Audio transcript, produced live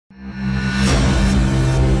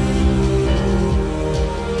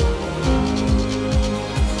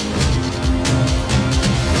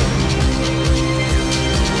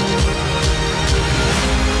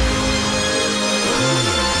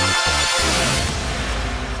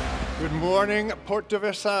Good morning, Port de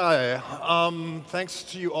Versailles. Thanks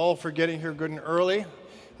to you all for getting here good and early.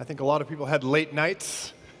 I think a lot of people had late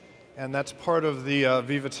nights, and that's part of the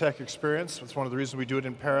VivaTech experience. It's one of the reasons we do it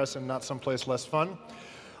in Paris and not someplace less fun.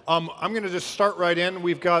 I'm going to just start right in.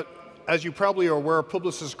 We've got, as you probably are aware,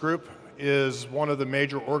 Publicis Groupe is one of the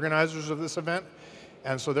major organizers of this event,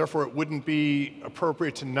 and so therefore it wouldn't be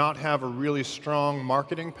appropriate to not have a really strong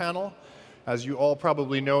marketing panel. As you all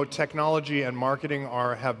probably know, technology and marketing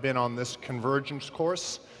have been on this convergence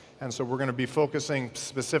course, and so we're going to be focusing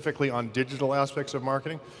specifically on digital aspects of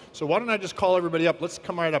marketing. So why don't I just call everybody up? Let's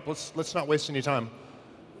come right up. Let's not waste any time.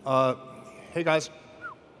 Hey guys,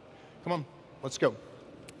 come on, let's go.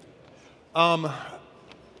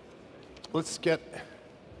 Let's get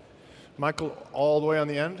Michael all the way on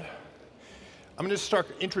the end. I'm going to start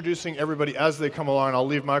introducing everybody as they come along. I'll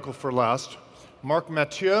leave Michael for last. Marc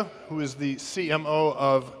Mathieu, who is the CMO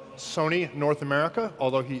of Sony North America,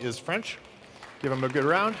 although he is French. Give him a good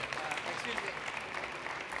round. Excuse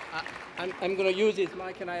me. I'm going to use this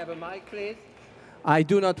mic. Can I have a mic, please? I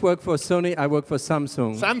do not work for Sony. I work for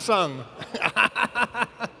Samsung. Samsung.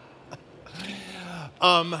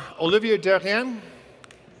 Olivier Derrien,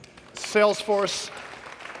 Salesforce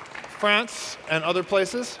France and other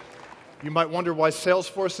places. You might wonder why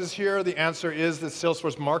Salesforce is here. The answer is that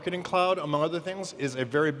Salesforce Marketing Cloud, among other things, is a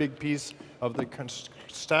very big piece of the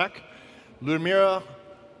stack. Lubomira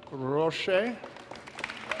Rochet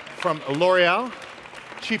from L'Oreal,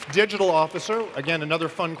 Chief Digital Officer. Again, another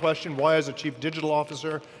fun question. Why is a Chief Digital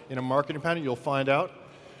Officer in a marketing panel? You'll find out.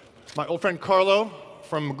 My old friend Carlo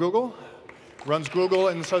from Google. Runs Google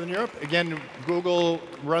in Southern Europe. Again, Google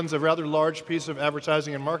runs a rather large piece of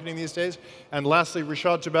advertising and marketing these days. And lastly,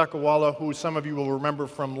 Rishad Tobaccowala, who some of you will remember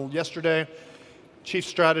from yesterday, Chief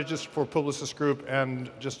Strategist for Publicis Groupe,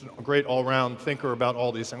 and just a great all-round thinker about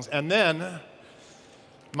all these things. And then,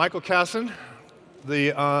 Michael Kassan,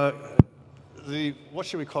 what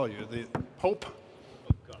should we call you? The Pope?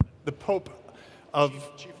 The Pope of...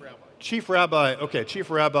 Chief Rabbi, okay,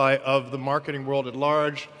 Chief Rabbi of the marketing world at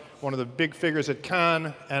large. One of the big figures at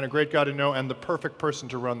Cannes, and a great guy to know, and the perfect person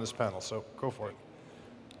to run this panel. So go for it.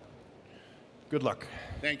 Good luck.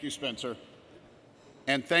 Thank you, Spencer.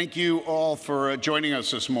 And thank you all for joining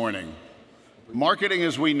us this morning. Marketing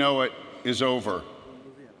as we know it is over.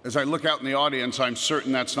 As I look out in the audience, I'm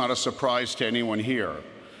certain that's not a surprise to anyone here.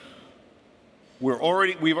 We've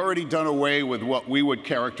already done away with what we would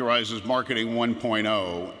characterize as marketing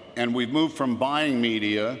 1.0. And we've moved from buying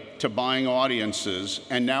media to buying audiences,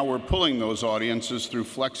 and now we're pulling those audiences through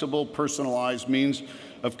flexible, personalized means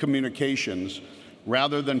of communications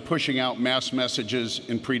rather than pushing out mass messages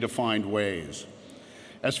in predefined ways.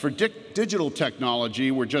 As for digital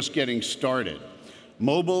technology, we're just getting started.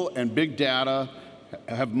 Mobile and big data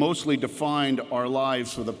have mostly defined our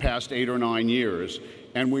lives for the past 8 or 9 years,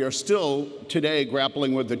 and we are still today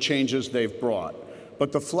grappling with the changes they've brought.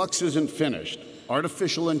 But the flux isn't finished.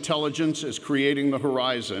 Artificial intelligence is creating the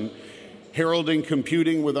horizon, heralding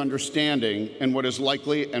computing with understanding, and what is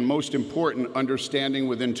likely and most important, understanding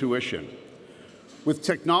with intuition. With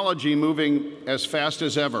technology moving as fast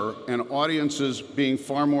as ever and audiences being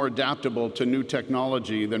far more adaptable to new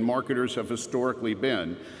technology than marketers have historically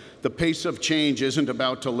been, the pace of change isn't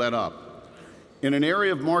about to let up. In an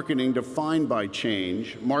area of marketing defined by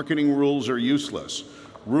change, marketing rules are useless.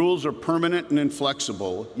 Rules are permanent and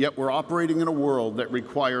inflexible, yet we're operating in a world that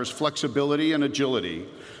requires flexibility and agility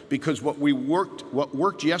because what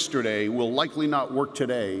worked yesterday will likely not work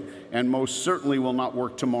today and most certainly will not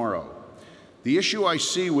work tomorrow. The issue I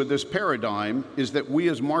see with this paradigm is that we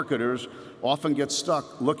as marketers often get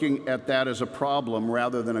stuck looking at that as a problem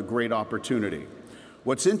rather than a great opportunity.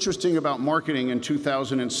 What's interesting about marketing in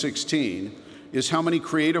 2016 is how many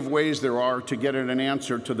creative ways there are to get at an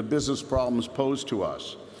answer to the business problems posed to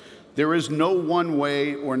us. There is no one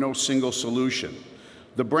way or no single solution.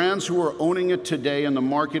 The brands who are owning it today in the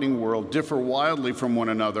marketing world differ wildly from one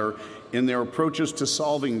another in their approaches to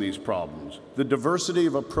solving these problems. The diversity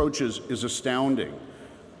of approaches is astounding.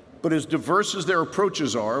 But as diverse as their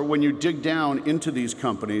approaches are, when you dig down into these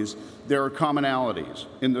companies, there are commonalities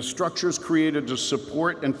in the structures created to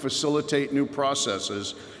support and facilitate new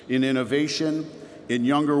processes in innovation, in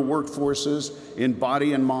younger workforces, in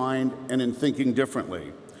body and mind, and in thinking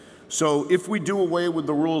differently. So if we do away with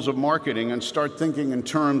the rules of marketing and start thinking in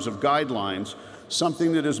terms of guidelines,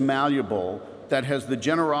 something that is malleable, that has the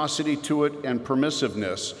generosity to it and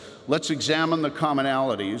permissiveness, let's examine the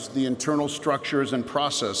commonalities, the internal structures and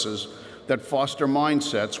processes that foster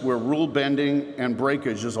mindsets where rule bending and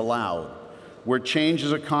breakage is allowed, where change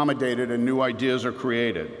is accommodated and new ideas are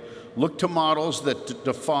created. Look to models that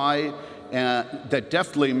defy that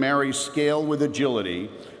deftly marry scale with agility,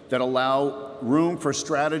 that allow room for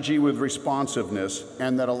strategy with responsiveness,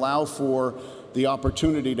 and that allow for the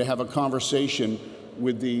opportunity to have a conversation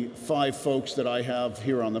with the 5 folks that I have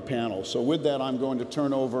here on the panel. So with that, I'm going to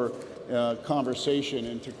turn over conversation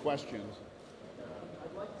into questions.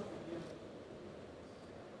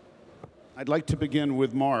 I'd like to begin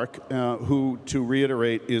with Marc, who, to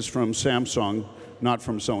reiterate, is from Samsung, not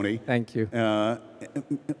from Sony. Thank you.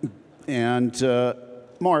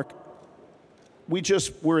 Marc, we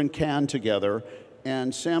just were in Cannes together,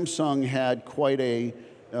 and Samsung had quite a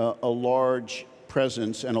large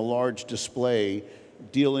presence and a large display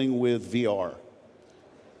dealing with VR.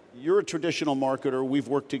 You're a traditional marketer. We've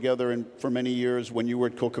worked together for many years when you were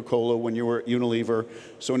at Coca-Cola, when you were at Unilever.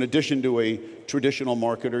 So in addition to a traditional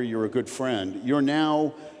marketer, you're a good friend. You're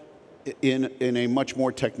now in a much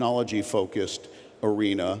more technology-focused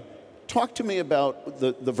arena. Talk to me about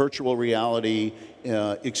the virtual reality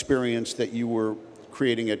experience that you were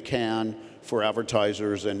creating at Cannes for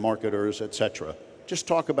advertisers and marketers, et cetera. Just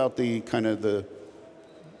talk about the kind of the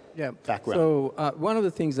background. So one of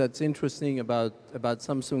the things that's interesting about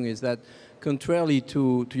Samsung is that, contrarily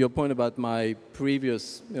to your point about my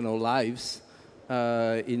previous lives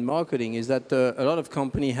in marketing, is that a lot of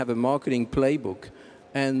companies have a marketing playbook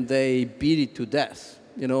and they beat it to death,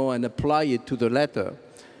 and apply it to the letter.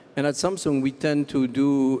 And at Samsung, we tend to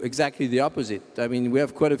do exactly the opposite. I mean, we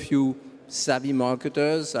have quite a few savvy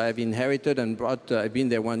marketers I've inherited and brought. I've been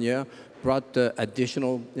there 1 year, brought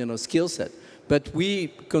additional skill set. But we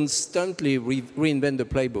constantly reinvent the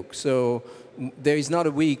playbook. So there is not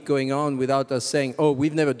a week going on without us saying, oh,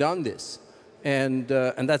 we've never done this. And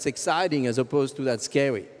that's exciting as opposed to that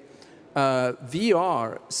scary.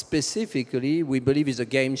 VR specifically, we believe, is a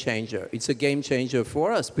game changer. It's a game changer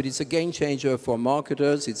for us, but it's a game changer for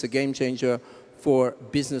marketers. It's a game changer for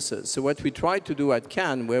businesses. So what we tried to do at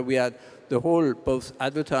Cannes, where we had the whole, both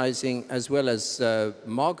advertising as well as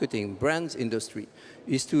marketing, brands industry,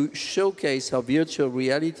 is to showcase how virtual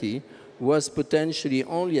reality was potentially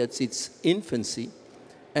only at its infancy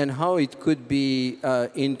and how it could be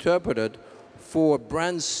interpreted for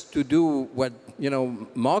brands to do what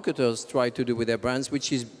marketers try to do with their brands,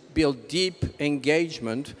 which is build deep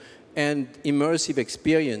engagement and immersive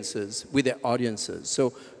experiences with their audiences.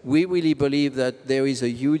 So we really believe that there is a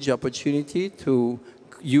huge opportunity to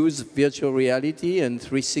use virtual reality and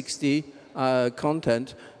 360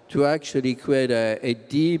 content to actually create a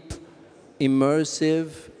deep,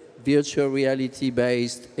 immersive, virtual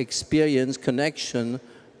reality-based experience connection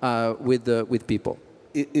with people.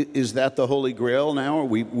 Is that the holy grail now?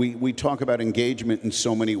 We talk about engagement in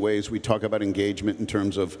so many ways. We talk about engagement in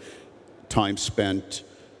terms of time spent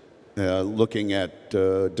looking at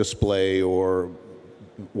display or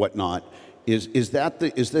whatnot. Is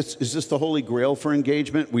this the holy grail for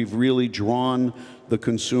engagement? We've really drawn the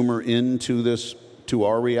consumer into this, to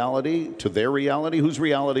our reality, to their reality? Whose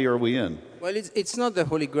reality are we in? Well, it's not the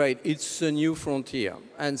holy grail. It's a new frontier.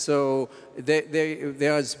 And so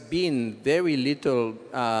there has been very little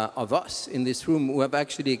of us in this room who have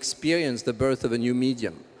actually experienced the birth of a new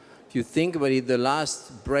medium. If you think about it, the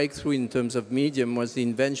last breakthrough in terms of medium was the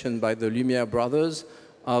invention by the Lumiere brothers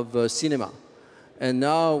of cinema. And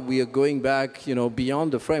now we are going back,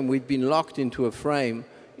 beyond the frame. We've been locked into a frame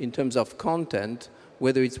in terms of content,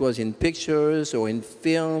 whether it was in pictures or in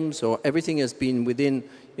films, or everything has been within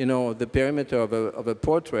the perimeter of a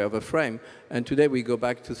portrait, of a frame. And today we go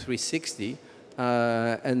back to 360,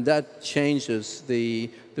 and that changes the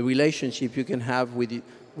relationship you can have with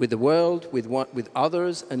the world, with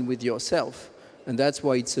others, and with yourself. And that's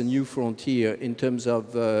why it's a new frontier in terms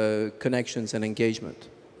of connections and engagement.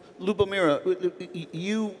 Lubomira,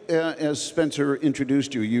 you, as Spencer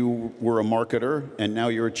introduced you, you were a marketer, and now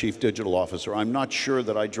you're a chief digital officer. I'm not sure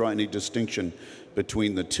that I draw any distinction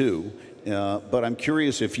between the two, but I'm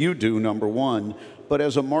curious if you do, number one. But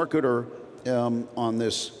as a marketer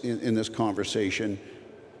in this conversation,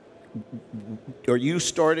 are you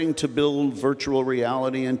starting to build virtual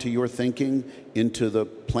reality into your thinking, into the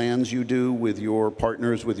plans you do with your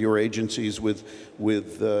partners, with your agencies, with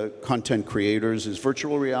content creators? Is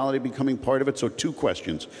virtual reality becoming part of it? So 2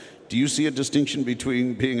 questions. Do you see a distinction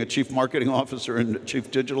between being a chief marketing officer and a chief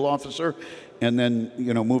digital officer? And then,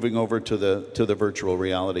 moving over to the virtual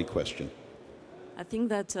reality question. I think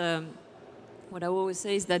that what I always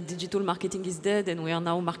say is that digital marketing is dead, and we are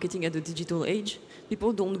now marketing at the digital age.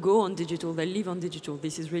 People don't go on digital, they live on digital.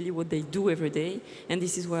 This is really what they do every day, and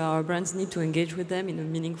this is where our brands need to engage with them in a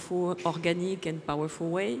meaningful, organic, and powerful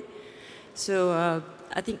way. So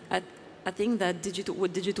I think that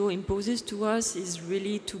what digital imposes to us is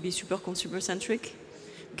really to be super consumer-centric.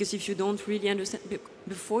 Because if you don't really understand,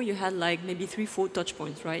 before you had like maybe 3-4 touch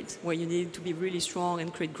points, right? Where you needed to be really strong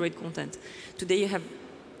and create great content. Today you have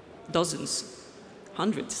dozens,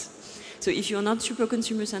 hundreds. So if you're not super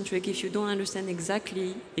consumer-centric, if you don't understand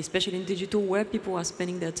exactly, especially in digital, where people are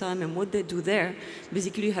spending their time and what they do there,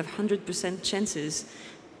 basically you have 100% chances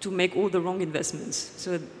to make all the wrong investments.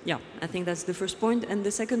 So yeah, I think that's the first point. And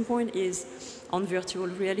the second point is on virtual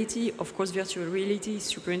reality. Of course, virtual reality is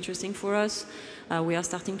super interesting for us. We are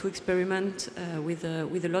starting to experiment with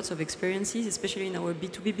lots of experiences, especially in our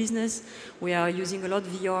B2B business. We are using a lot of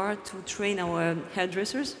VR to train our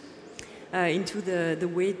hairdressers into the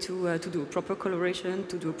way to do a proper coloration,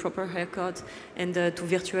 to do a proper haircut, and to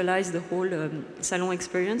virtualize the whole salon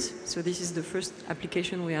experience. So this is the first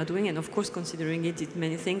application we are doing, and of course considering it in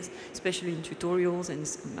many things, especially in tutorials, and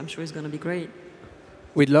I'm sure it's going to be great.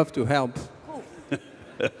 We'd love to help. Cool.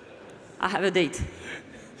 I have a date.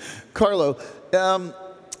 Carlo,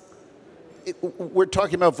 we're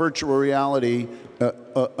talking about virtual reality.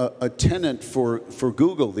 A tenet for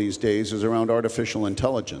Google these days is around artificial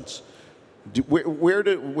intelligence. Do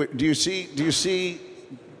you see,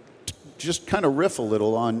 just kind of riff a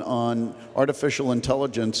little on artificial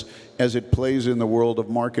intelligence as it plays in the world of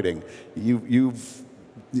marketing? You've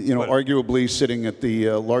well, arguably sitting at the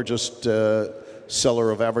largest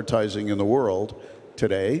seller of advertising in the world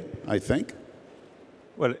today, I think.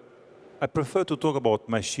 Well, I prefer to talk about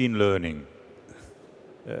machine learning.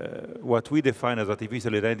 What we define as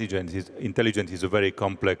artificial intelligence is a very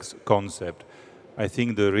complex concept. I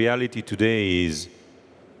think the reality today is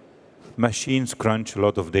machines crunch a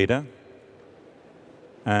lot of data,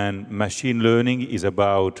 and machine learning is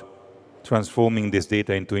about transforming this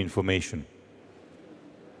data into information.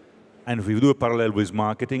 And if we do a parallel with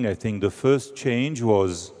marketing, I think the first change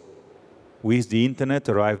was with the internet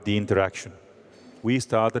arrived the interaction. We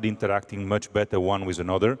started interacting much better one with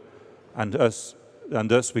another, and thus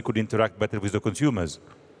we could interact better with the consumers.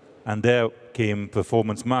 And there came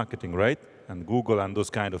performance marketing, right? And Google and those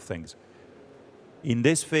kind of things. In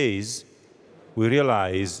this phase, we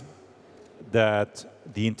realize that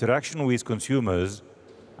the interaction with consumers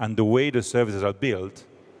and the way the services are built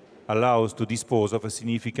allows to dispose of a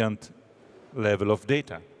significant level of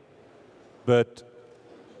data. But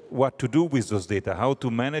what to do with those data, how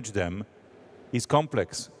to manage them, is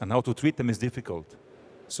complex, and how to treat them is difficult.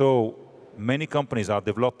 So many companies are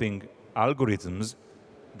developing algorithms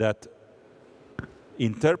that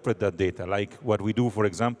interpret that data, like what we do, for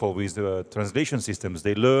example, with the translation systems.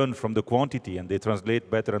 They learn from the quantity and they translate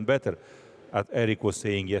better and better, as Eric was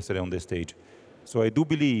saying yesterday on the stage. So I do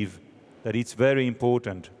believe that it's very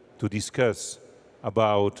important to discuss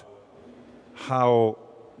about how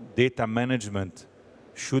data management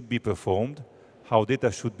should be performed, how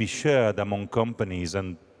data should be shared among companies,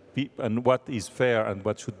 and what is fair and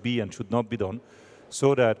what should be and should not be done,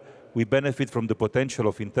 so that we benefit from the potential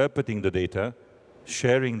of interpreting the data,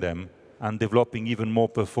 sharing them, and developing even more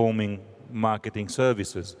performing marketing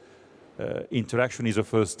services. Interaction is a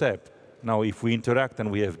first step. Now, if we interact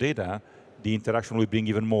and we have data, the interaction will bring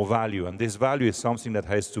even more value. And this value is something that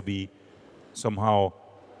has to be somehow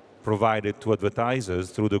provided to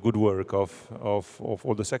advertisers through the good work of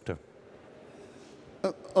all the sector.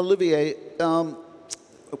 Olivier,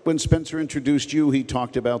 when Spencer introduced you, he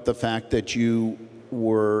talked about the fact that you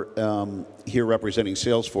were here representing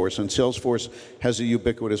Salesforce, and Salesforce has a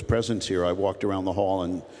ubiquitous presence here. I walked around the hall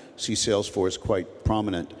and see Salesforce quite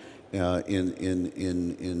prominent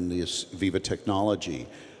in this Viva Technology.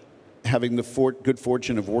 Having the good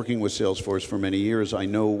fortune of working with Salesforce for many years, I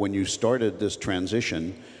know when you started this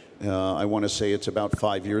transition, I want to say it's about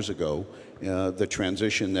 5 years ago, the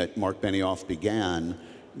transition that Marc Benioff began,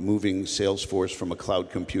 moving Salesforce from a cloud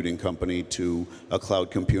computing company to a cloud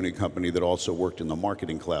computing company that also worked in the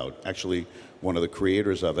marketing cloud. Actually, one of the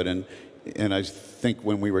creators of it. And I think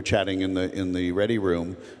when we were chatting in the ready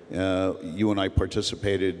room, you and I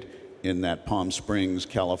participated in that Palm Springs,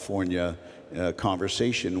 California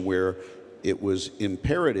conversation where it was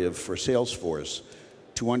imperative for Salesforce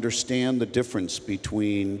to understand the difference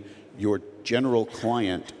between your general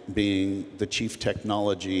client being the chief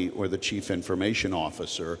technology or the chief information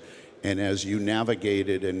officer, and as you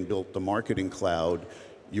navigated and built the marketing cloud,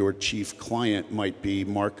 your chief client might be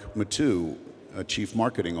Marc Mathieu, a chief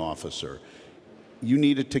marketing officer. You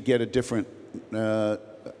needed to get a different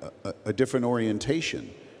orientation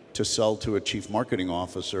to sell to a chief marketing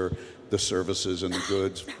officer the services and the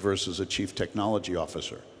goods versus a chief technology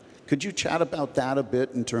officer. Could you chat about that a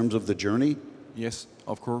bit in terms of the journey? Yes,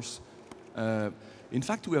 of course. In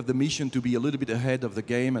fact, we have the mission to be a little bit ahead of the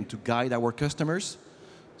game and to guide our customers.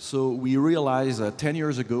 So we realized 10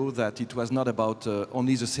 years ago that it was not about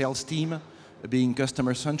only the sales team being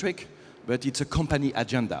customer-centric, but it's a company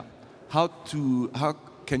agenda. How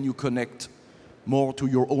can you connect more to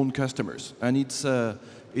your own customers? And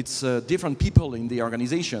it's different people in the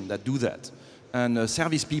organization that do that. And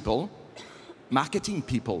service people, marketing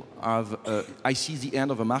people have, I see the end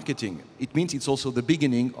of a marketing. It means it's also the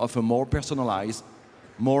beginning of a more personalized,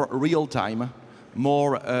 more real-time,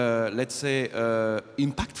 more, let's say,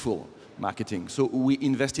 impactful marketing. So we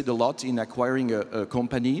invested a lot in acquiring a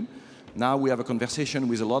company. Now we have a conversation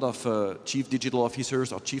with a lot of chief digital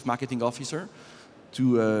officers or chief marketing officer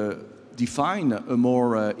to define a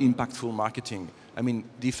more impactful marketing. I mean,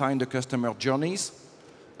 define the customer journeys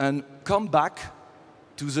and come back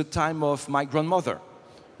to the time of my grandmother.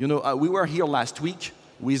 You know, we were here last week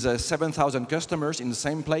with 7,000 customers in the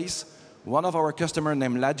same place. One of our customers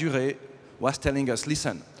named La Durée was telling us,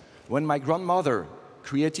 listen, when my grandmother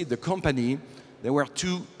created the company, there were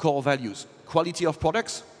two core values, quality of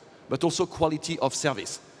products, but also quality of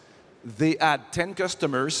service. They had 10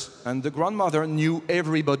 customers, and the grandmother knew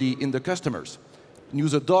everybody in the customers, knew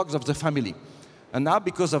the dogs of the family. And now,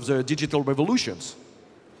 because of the digital revolutions,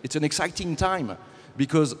 it's an exciting time,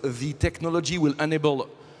 because the technology will enable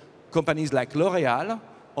companies like L'Oréal,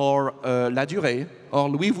 or La Durée, or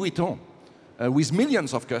Louis Vuitton, with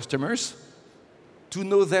millions of customers, to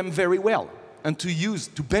know them very well, and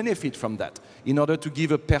to benefit from that, in order to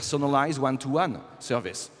give a personalized one-to-one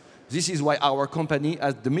service. This is why our company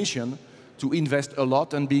has the mission to invest a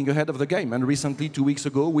lot and being ahead of the game. And recently, 2 weeks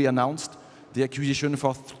ago, we announced the acquisition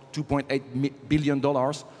for $2.8 billion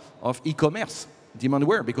of e-commerce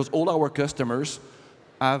demandware, because all our customers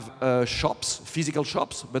have shops, physical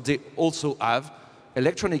shops, but they also have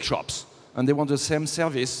electronic shops, and they want the same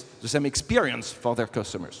service, the same experience for their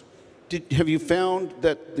customers. Have you found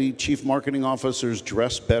that the chief marketing officers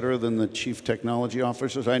dress better than the chief technology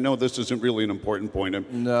officers? I know this isn't really an important point.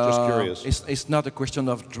 I'm just curious. It's not a question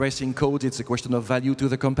of dressing code. It's a question of value to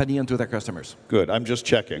the company and to their customers. Good. I'm just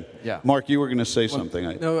checking. Yeah. Marc, you were going to say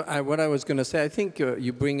something. What I was going to say, I think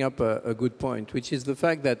you bring up a good point, which is the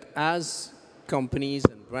fact that as companies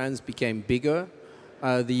and brands became bigger,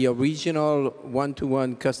 the original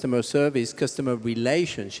one-to-one customer service, customer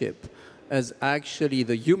relationship, as actually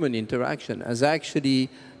the human interaction has actually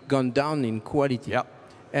gone down in quality. Yeah.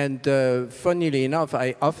 And funnily enough,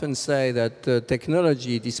 I often say that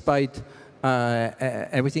technology, despite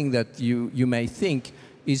everything that you may think,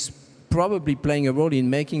 is probably playing a role in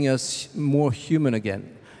making us more human again.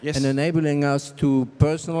 Yes. And enabling us to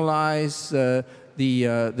personalize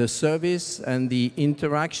the service and the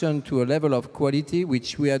interaction to a level of quality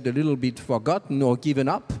which we had a little bit forgotten or given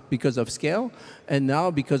up because of scale. And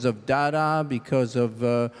now because of data, because of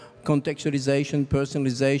contextualization,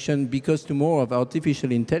 personalization, because tomorrow of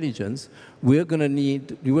artificial intelligence, we're going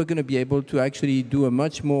to be able to actually do a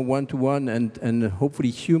much more one-to-one and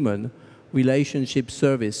hopefully human relationship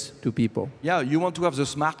service to people. Yeah, you want to have the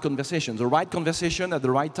smart conversation, the right conversation at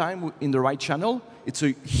the right time in the right channel. It's a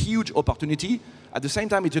huge opportunity. At the same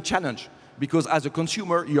time, it's a challenge, because as a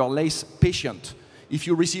consumer, you are less patient. If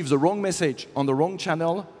you receive the wrong message on the wrong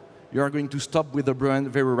channel, you are going to stop with the brand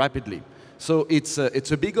very rapidly. So it's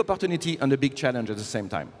a big opportunity and a big challenge at the same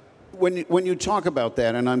time. When you talk about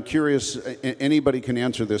that, and I'm curious, anybody can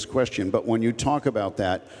answer this question, but when you talk about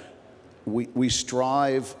that, we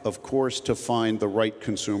strive, of course, to find the right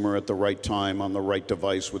consumer at the right time on the right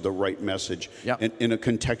device with the right message, yeah, in a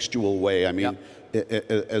contextual way. I mean, yeah,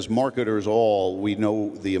 as marketers we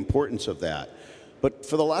know the importance of that. But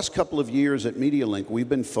for the last couple of years at MediaLink, we've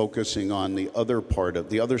been focusing on the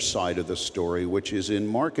other side of the story, which is in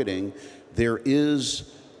marketing, there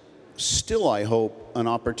is still, I hope, an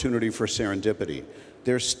opportunity for serendipity.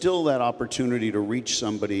 There's still that opportunity to reach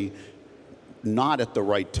somebody not at the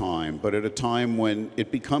right time, but at a time when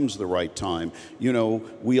it becomes the right time. You know,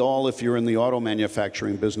 we all, if you're in the auto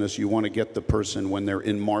manufacturing business, you want to get the person when they're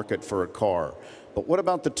in market for a car. But what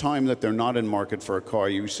about the time that they're not in market for a car?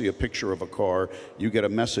 You see a picture of a car, you get a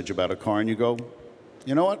message about a car, and you go,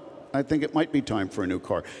 you know what? I think it might be time for a new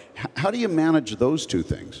car. How do you manage those two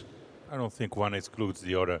things? I don't think one excludes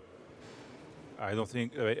the other. I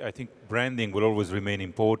think branding will always remain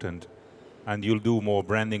important, and you'll do more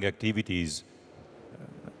branding activities,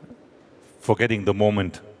 forgetting the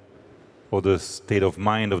moment or the state of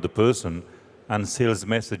mind of the person, and sales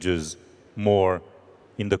messages more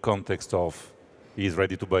in the context of he's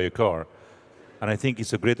ready to buy a car. And I think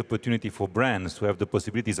it's a great opportunity for brands to have the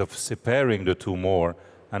possibilities of separating the two more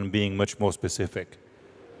and being much more specific.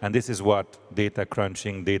 And this is what data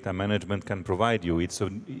crunching, data management can provide you.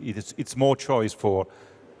 It's more choice for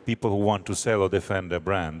people who want to sell or defend their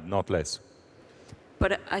brand, not less.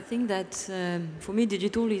 But I think that for me,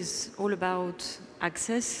 digital is all about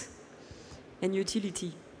access and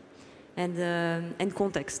utility and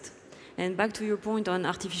context. And back to your point on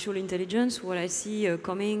artificial intelligence, what I see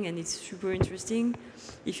coming, and it's super interesting,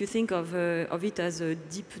 if you think of it as a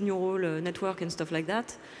deep neural network and stuff like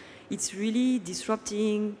that, it's really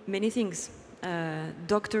disrupting many things.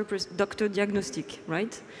 Doctor diagnostic,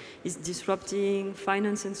 right? It's disrupting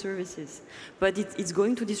finance and services. But it's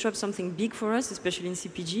going to disrupt something big for us, especially in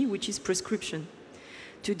CPG, which is prescription.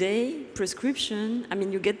 Today, prescription, I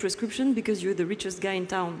mean, you get prescription because you're the richest guy in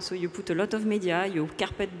town. So you put a lot of media, you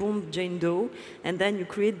carpet bomb Jane Doe, and then you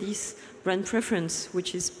create this brand preference,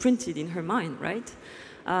 which is printed in her mind, right?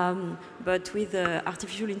 But with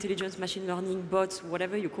artificial intelligence, machine learning, bots,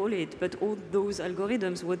 whatever you call it, but all those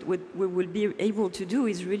algorithms, what we will be able to do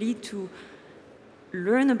is really to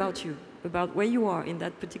learn about you, about where you are in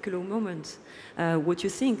that particular moment, what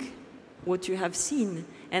you think, what you have seen,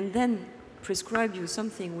 and then prescribe you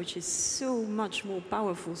something which is so much more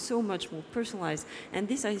powerful, so much more personalized. And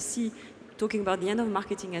this I see, talking about the end of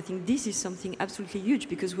marketing, I think this is something absolutely huge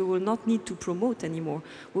because we will not need to promote anymore.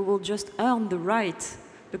 We will just earn the right,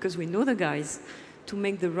 because we know the guys, to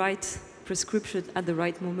make the right prescription at the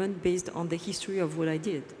right moment based on the history of what I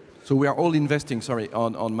did. So we are all investing,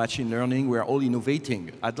 on machine learning, we are all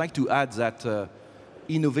innovating. I'd like to add that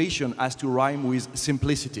innovation has to rhyme with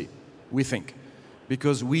simplicity, we think.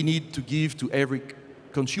 Because we need to give to every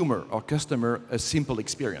consumer or customer a simple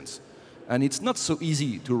experience. And it's not so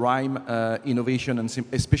easy to rhyme innovation, and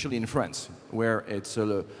especially in France, where it's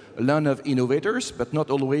a land of innovators, but not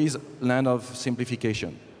always land of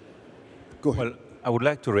simplification. Go ahead. Well, I would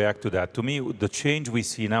like to react to that. To me, the change we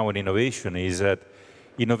see now in innovation is that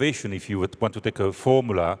innovation, if you would want to take a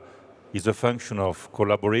formula, is a function of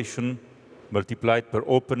collaboration multiplied per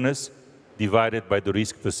openness divided by the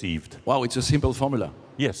risk perceived. Wow, it's a simple formula.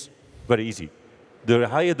 Yes, very easy. The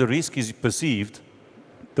higher the risk is perceived,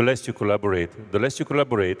 the less you collaborate. The less you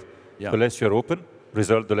collaborate, the less you're open,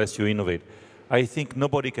 result, the less you innovate. I think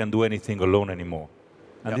nobody can do anything alone anymore.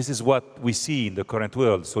 And this is what we see in the current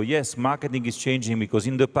world. So yes, marketing is changing because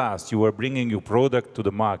in the past you were bringing your product to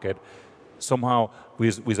the market somehow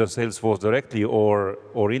with a Salesforce directly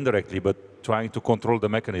or indirectly, but trying to control the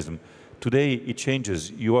mechanism. Today, it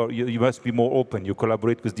changes. You must be more open. You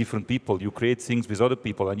collaborate with different people. You create things with other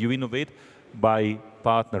people, and you innovate by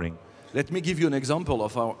partnering. Let me give you an example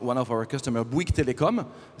of one of our customers, Bouygues Telecom.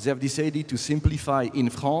 They have decided to simplify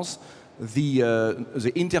in France the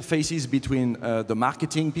interfaces between the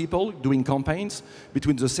marketing people doing campaigns,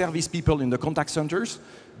 between the service people in the contact centers,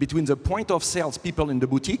 between the point of sales people in the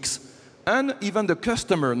boutiques, and even the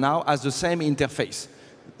customer now has the same interface.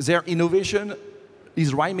 Their innovation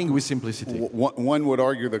is rhyming with simplicity. One would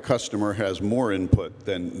argue the customer has more input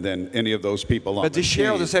than any of those people on the team. But they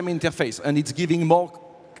share the same interface, and it's giving more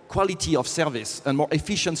quality of service and more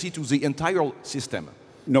efficiency to the entire system.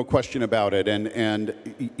 No question about it, and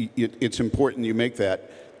it's important you make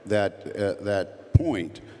that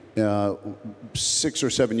point. 6 or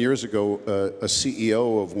 7 years ago, a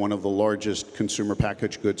CEO of one of the largest consumer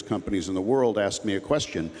packaged goods companies in the world asked me a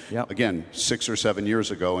question, again, 6 or 7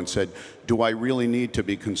 years ago, and said, do I really need to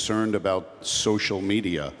be concerned about social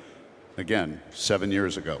media? Again, 7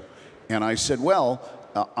 years ago. And I said, well,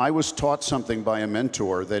 I was taught something by a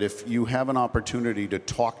mentor that if you have an opportunity to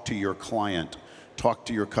talk to your client, talk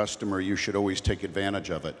to your customer, you should always take advantage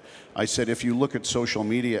of it. I said, if you look at social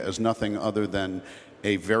media as nothing other than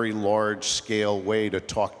a very large-scale way to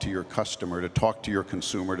talk to your customer, to talk to your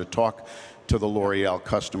consumer, to talk to the L'Oreal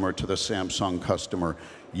customer, to the Samsung customer.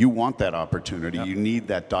 You want that opportunity. You need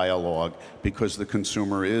that dialogue because the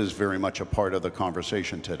consumer is very much a part of the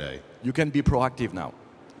conversation today. You can be proactive now.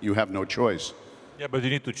 You have no choice. Yeah, but you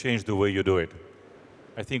need to change the way you do it.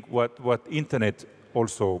 I think what Internet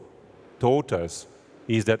also taught us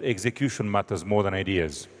is that execution matters more than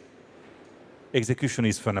ideas. Execution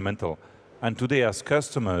is fundamental. And today, as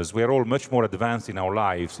customers, we are all much more advanced in our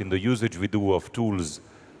lives, in the usage we do of tools,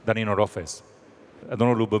 than in our office. I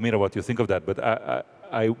don't know, Lubomira, what you think of that, but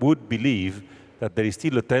I would believe that there is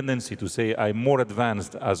still a tendency to say I'm more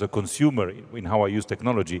advanced as a consumer in how I use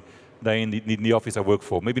technology than in the office I work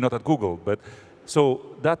for. Maybe not at Google, but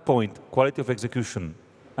so that point, quality of execution,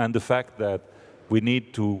 and the fact that we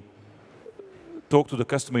need to talk to the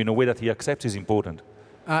customer in a way that he accepts is important.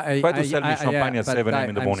 Try to sell me champagne at 7 a.m.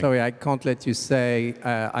 in the morning. I'm sorry, I can't let you say,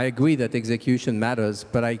 I agree that execution matters,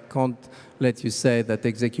 but I can't let you say that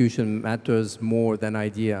execution matters more than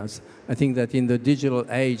ideas. I think that in the digital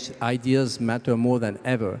age, ideas matter more than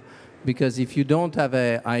ever. Because if you don't have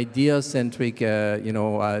an idea-centric,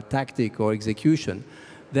 tactic or execution,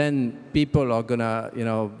 then people are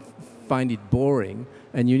gonna, find it boring,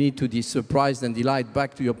 and you need to be surprised and delight.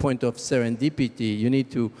 Back to your point of serendipity, you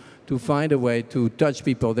need to find a way to touch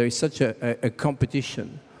people. There is such a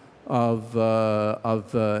competition of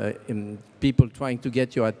people trying to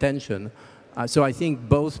get your attention. So I think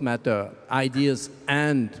both matter, ideas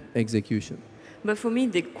and execution. But for me,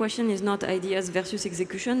 the question is not ideas versus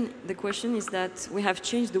execution. The question is that we have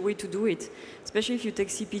changed the way to do it. Especially if you take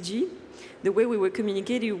CPG, the way we were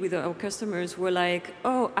communicating with our customers were like,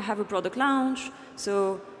 oh, I have a product launch,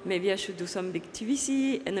 so maybe I should do some big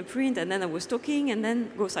TVC and a print, and then I was talking, and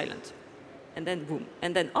then go silent. And then boom.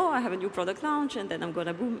 And then, oh, I have a new product launch, and then I'm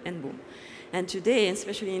gonna boom and boom. And today,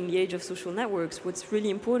 especially in the age of social networks, what's really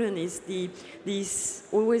important is this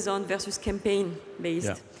always-on versus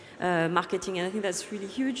campaign-based marketing, and I think that's really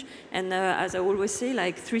huge. And as I always say,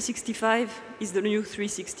 like 365 is the new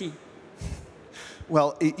 360.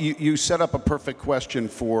 Well, you set up a perfect question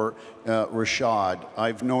for Rishad.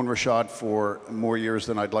 I've known Rishad for more years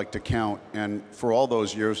than I'd like to count, and for all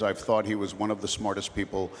those years, I've thought he was one of the smartest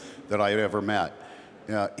people that I had ever met.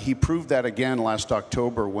 He proved that again last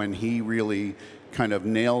October when he really kind of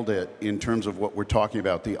nailed it in terms of what we're talking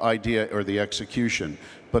about, the idea or the execution.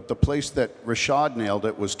 But the place that Rishad nailed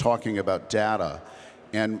it was talking about data.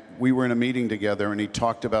 And we were in a meeting together, and he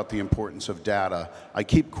talked about the importance of data. I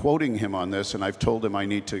keep quoting him on this, and I've told him I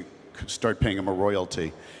need to start paying him a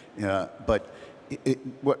royalty. But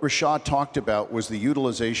what Rishad talked about was the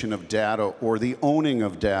utilization of data, or the owning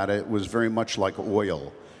of data. It was very much like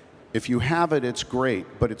oil. If you have it, it's great,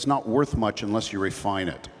 but it's not worth much unless you refine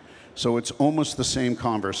it. So it's almost the same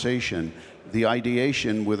conversation. The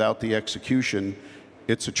ideation without the execution,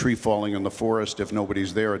 it's a tree falling in the forest. If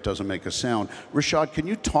nobody's there, it doesn't make a sound. Rishad, can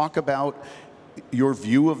you talk about your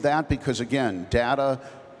view of that? Because again, data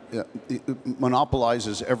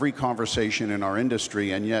monopolizes every conversation in our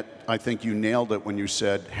industry, and yet I think you nailed it when you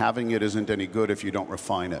said having it isn't any good if you don't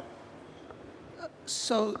refine it.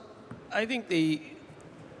 So I think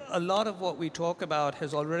a lot of what we talk about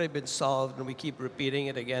has already been solved, and we keep repeating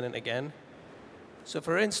it again and again. So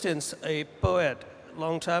for instance, a poet a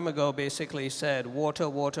long time ago basically said, water,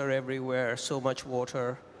 water everywhere, so much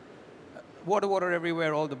water. Water, water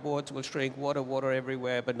everywhere, all the boards will shrink. Water, water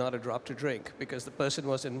everywhere, but not a drop to drink, because the person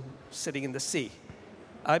was sitting in the sea.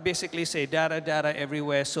 I basically say, data, data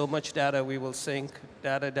everywhere, so much data we will sink.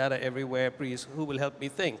 Data, data everywhere, please, who will help me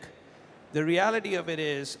think? The reality of it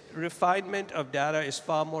is, refinement of data is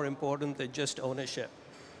far more important than just ownership.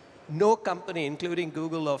 No company, including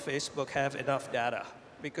Google or Facebook, have enough data.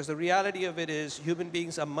 Because the reality of it is, human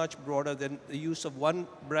beings are much broader than the use of one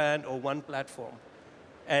brand or one platform.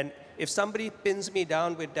 And if somebody pins me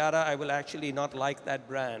down with data, I will actually not like that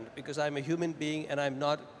brand, because I'm a human being and I'm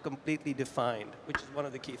not completely defined, which is one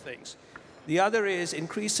of the key things. The other is,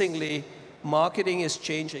 increasingly, marketing is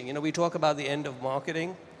changing. You know, we talk about the end of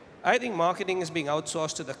marketing. I think marketing is being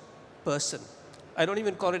outsourced to the person. I don't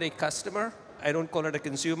even call it a customer. I don't call it a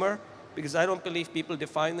consumer, because I don't believe people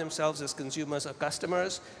define themselves as consumers or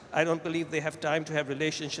customers. I don't believe they have time to have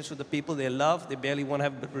relationships with the people they love. They barely want to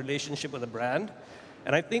have a relationship with a brand.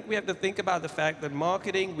 And I think we have to think about the fact that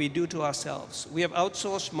marketing we do to ourselves. We have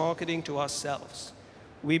outsourced marketing to ourselves.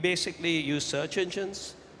 We basically use search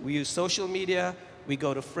engines. We use social media. We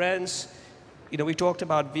go to friends. You know, we talked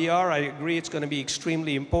about VR. I agree it's going to be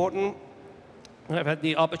extremely important. I've had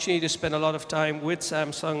the opportunity to spend a lot of time with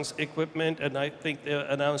Samsung's equipment, and I think they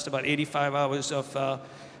announced about 85 hours of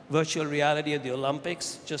virtual reality at the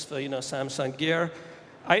Olympics, just for, Samsung gear.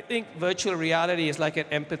 I think virtual reality is like an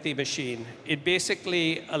empathy machine. It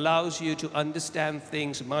basically allows you to understand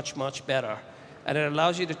things much, much better, and it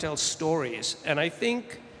allows you to tell stories. And I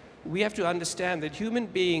think we have to understand that human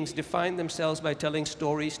beings define themselves by telling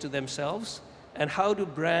stories to themselves, and how do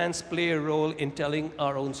brands play a role in telling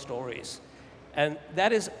our own stories? And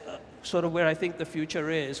that is sort of where I think the future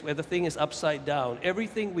is, where the thing is upside down.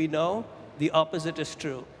 Everything we know, the opposite is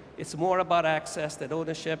true. It's more about access than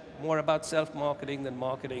ownership, more about self-marketing than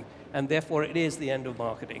marketing, and therefore it is the end of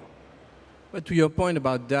marketing. But to your point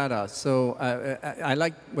about data, so I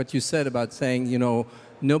like what you said about saying,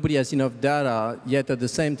 nobody has enough data, yet at the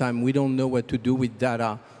same time, we don't know what to do with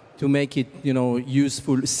data to make it,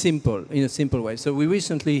 useful, simple, in a simple way. So we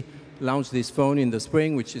recently launched this phone in the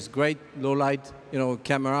spring, which is great, low light,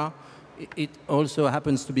 camera. It also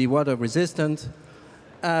happens to be water resistant.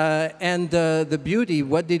 And the beauty,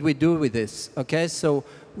 what did we do with this? Okay, so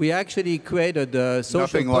we actually created a social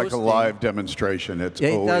Nothing posting. like a live demonstration. It's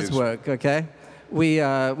it always... does work, okay? We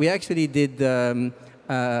actually did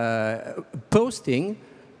posting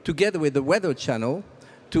together with the weather channel,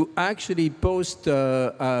 to actually post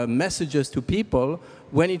messages to people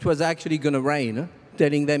when it was actually going to rain,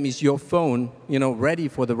 telling them, is your phone, ready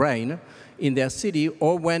for the rain in their city,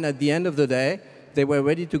 or when at the end of the day, they were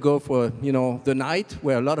ready to go for, the night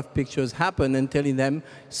where a lot of pictures happen, and telling them,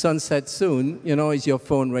 sunset soon, is your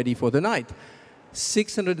phone ready for the night?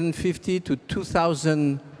 650 to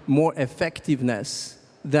 2,000 more effectiveness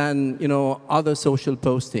than other social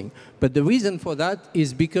posting. But the reason for that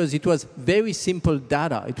is because it was very simple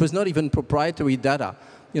data. It was not even proprietary data.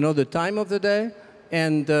 The time of the day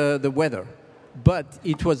and the weather. But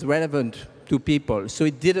it was relevant to people, so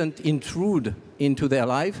it didn't intrude into their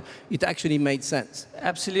life. It actually made sense.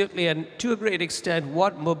 Absolutely, and to a great extent,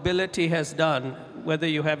 what mobility has done, whether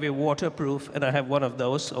you have a waterproof, and I have one of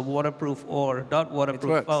those, a waterproof or not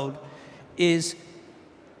waterproof phone, is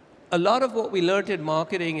a lot of what we learned in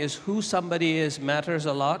marketing is who somebody is matters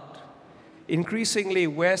a lot. Increasingly,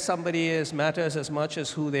 where somebody is matters as much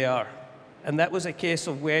as who they are. And that was a case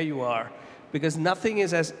of where you are, because nothing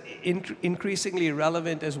is as increasingly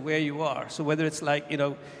relevant as where you are. So whether it's like,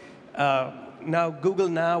 now Google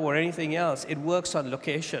Now or anything else, it works on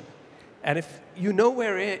location. And if you know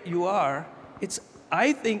where you are, it's,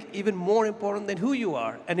 I think, even more important than who you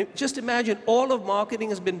are. And just imagine, all of marketing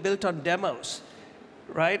has been built on demos,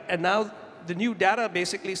 right? And now the new data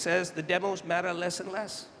basically says the demos matter less and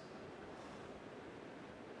less.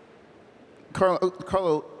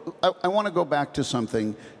 Carlo, I want to go back to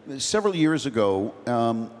something. Several years ago,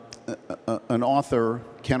 an author,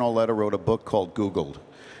 Ken Auletta, wrote a book called Googled,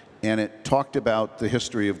 and it talked about the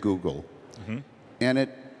history of Google. Mm-hmm. And it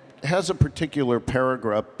has a particular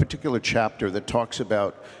paragraph, particular chapter that talks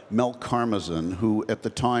about Mel Karmazin, who at the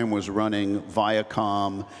time was running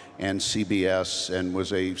Viacom and CBS and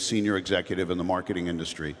was a senior executive in the marketing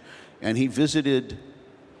industry. And he visited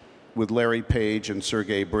with Larry Page and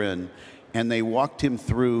Sergey Brin, and they walked him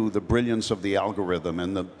through the brilliance of the algorithm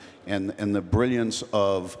and the brilliance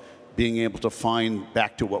of being able to find,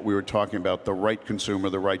 back to what we were talking about, the right consumer,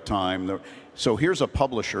 the right time. So here's a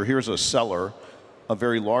publisher, here's a seller, a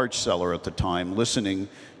very large seller at the time, listening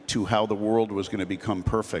to how the world was going to become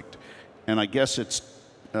perfect. And I guess it's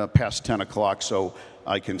past 10 o'clock, so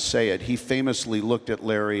I can say it. He famously looked at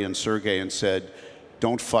Larry and Sergey and said,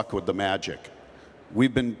 "Don't fuck with the magic.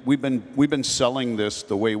 We've been selling this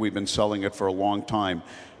the way we've been selling it for a long time.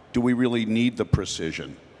 Do we really need the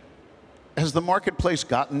precision?" Has the marketplace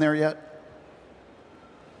gotten there yet?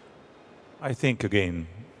 I think, again,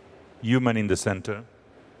 human in the center.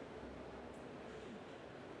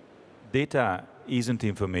 Data isn't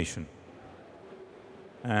information.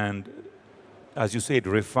 And as you said,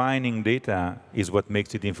 refining data is what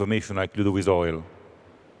makes it information, like you do with oil.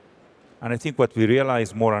 And I think what we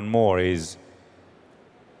realize more and more is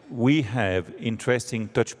we have interesting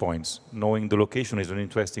touch points. Knowing the location is an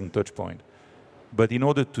interesting touch point. But in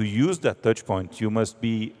order to use that touch point, you must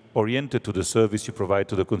be oriented to the service you provide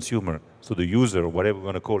to the consumer, so the user, or whatever we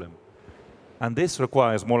want to call him. And this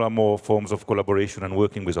requires more and more forms of collaboration and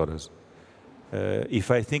working with others.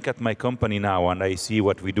 If I think at my company now and I see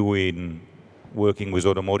what we do in working with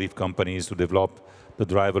automotive companies to develop the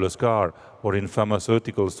driverless car, or in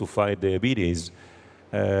pharmaceuticals to fight diabetes,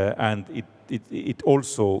 and it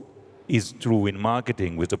also is true in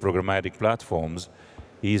marketing with the programmatic platforms,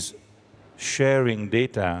 is sharing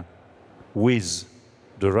data with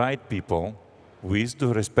the right people, with the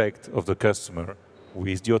respect of the customer,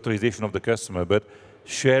 with the authorization of the customer, but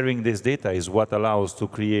sharing this data is what allows to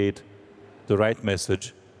create the right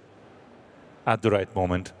message at the right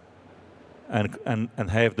moment and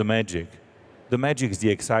have the magic. The magic is the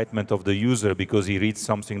excitement of the user because he reads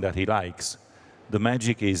something that he likes. The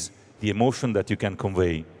magic is the emotion that you can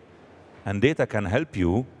convey. And data can help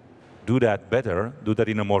you do that better, do that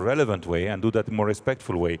in a more relevant way, and do that in a more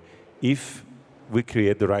respectful way, if we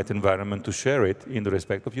create the right environment to share it in the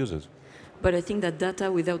respect of users. But I think that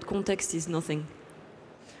data without context is nothing.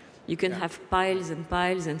 You can have piles and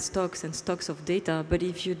piles and stocks of data, but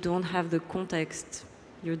if you don't have the context,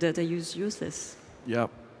 your data is useless. Yeah,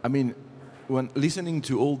 I mean, when listening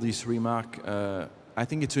to all these remarks, I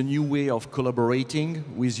think it's a new way of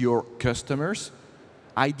collaborating with your customers.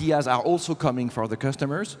 Ideas are also coming for the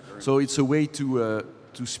customers, so it's a way to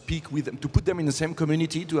speak with them, to put them in the same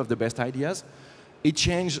community, to have the best ideas. It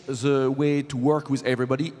changed the way to work with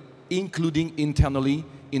everybody, including internally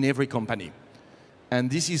in every company. And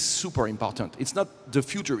this is super important. It's not the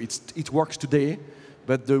future, it works today,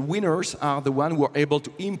 but the winners are the ones who are able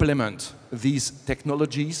to implement these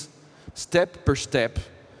technologies step per step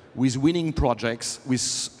with winning projects, with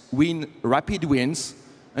rapid wins,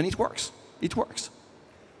 and it works. It works.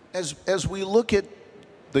 As we look at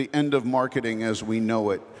the end of marketing as we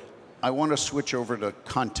know it, I want to switch over to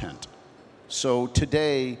content. So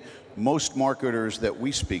today, most marketers that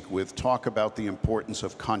we speak with talk about the importance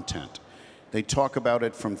of content. They talk about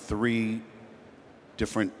it from 3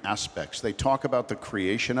 different aspects. They talk about the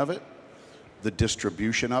creation of it, the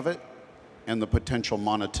distribution of it, and the potential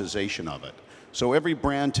monetization of it. So every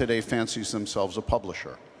brand today fancies themselves a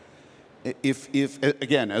publisher. If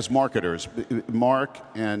again, as marketers, Marc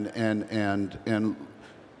and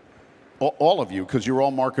all of you, because you're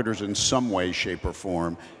all marketers in some way, shape, or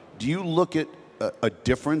form, do you look at a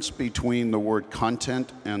difference between the word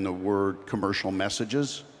content and the word commercial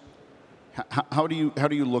messages? How do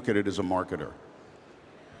you look at it as a marketer?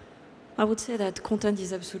 I would say that content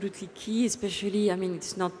is absolutely key, especially, I mean,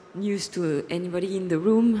 it's not news to anybody in the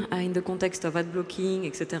room in the context of ad blocking,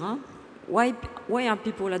 etc. Why are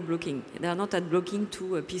people ad blocking? They are not ad blocking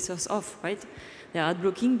to piss us off, right? They are ad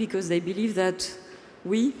blocking because they believe that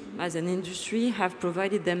we, as an industry, have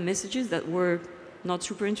provided them messages that were not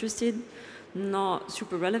super interested, not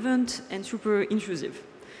super relevant, and super intrusive.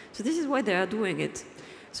 So this is why they are doing it.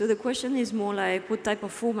 So the question is more like, what type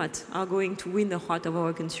of format are going to win the heart of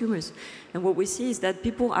our consumers? And what we see is that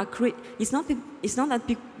people are it's not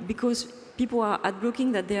that because people are ad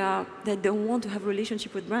blocking that they don't want to have a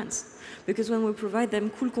relationship with brands. Because when we provide them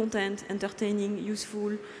cool content, entertaining,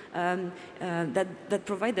 useful, that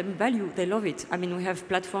provide them value, they love it. I mean, we have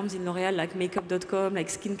platforms in L'Oréal like makeup.com, like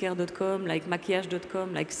skincare.com, like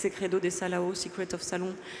maquillage.com, like Secreto de Salao, Secret of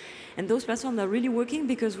Salon. And those platforms are really working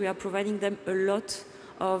because we are providing them a lot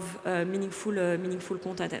of meaningful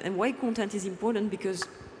content. And why content is important? Because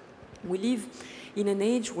we live in an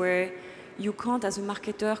age where you can't, as a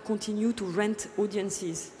marketer, continue to rent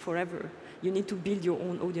audiences forever. You need to build your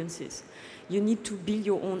own audiences. You need to build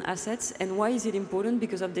your own assets. And why is it important?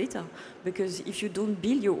 Because of data. Because if you don't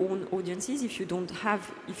build your own audiences, if you don't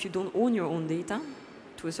own your own data,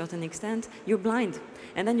 to a certain extent, you're blind.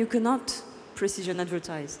 And then you cannot precision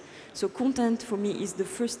advertise. So content, for me, is the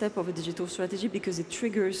first step of a digital strategy because it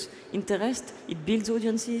triggers interest, it builds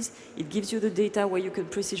audiences, it gives you the data where you can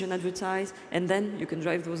precision advertise, and then you can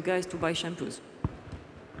drive those guys to buy shampoos.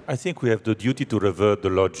 I think we have the duty to revert the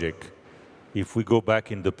logic. If we go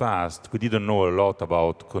back in the past, we didn't know a lot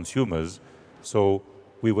about consumers, so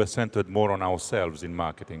we were centered more on ourselves in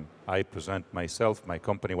marketing. I present myself, my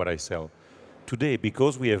company, what I sell. Today,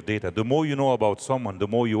 because we have data, the more you know about someone, the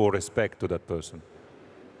more you owe respect to that person.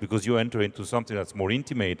 Because you enter into something that's more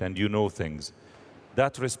intimate and you know things.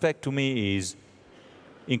 That respect to me is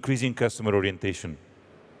increasing customer orientation.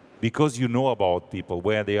 Because you know about people,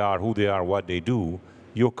 where they are, who they are, what they do,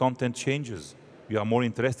 your content changes. You are more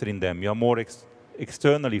interested in them. You are more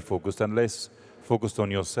externally focused and less focused on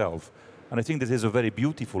yourself. And I think this is a very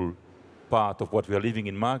beautiful part of what we are living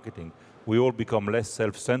in marketing. We all become less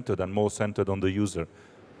self-centered and more centered on the user.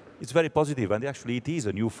 It's very positive, and actually it is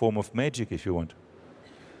a new form of magic, if you want.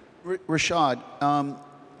 Rishad,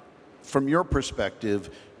 from your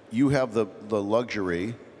perspective, you have the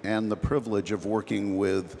luxury and the privilege of working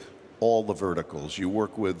with all the verticals. You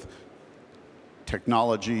work with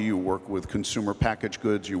technology, you work with consumer packaged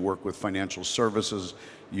goods, you work with financial services.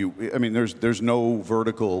 I mean, there's no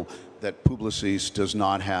vertical that Publicis does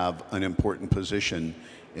not have an important position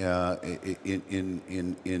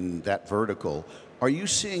in that vertical. Are you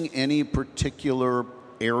seeing any particular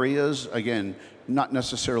areas, again, not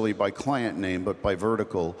necessarily by client name, but by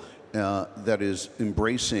vertical, that is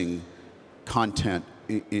embracing content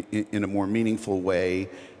in a more meaningful way?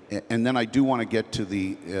 And then I do want to get to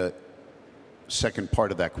the second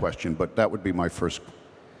part of that question, but that would be my first.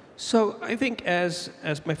 So I think as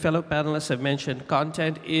my fellow panelists have mentioned,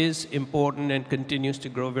 content is important and continues to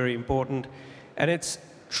grow very important. And it's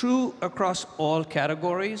true across all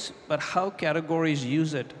categories, but how categories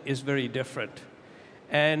use it is very different.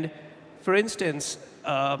 And for instance,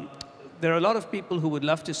 there are a lot of people who would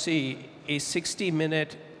love to see a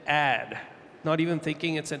 60-minute ad, not even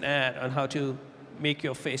thinking it's an ad, on how to make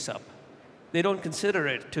your face up. They don't consider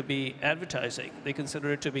it to be advertising. They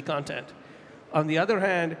consider it to be content. On the other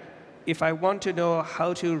hand, if I want to know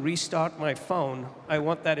how to restart my phone, I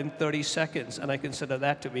want that in 30 seconds, and I consider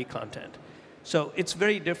that to be content. So it's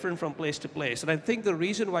very different from place to place. And I think the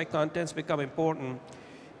reason why content's become important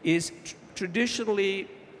is traditionally,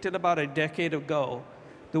 till about a decade ago,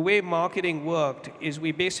 the way marketing worked is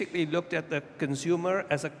we basically looked at the consumer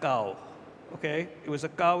as a cow, okay? It was a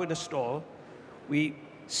cow in a stall. We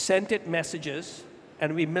sent it messages,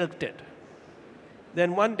 and we milked it.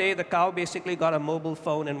 Then one day, the cow basically got a mobile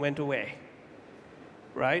phone and went away.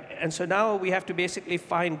 right? And so now we have to basically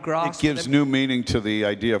find grass. It gives new meaning to the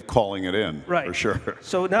idea of calling it in, right, for sure.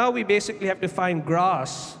 So now we basically have to find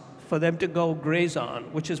grass for them to go graze on,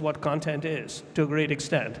 which is what content is to a great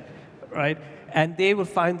extent, right? And they will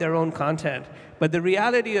find their own content. But the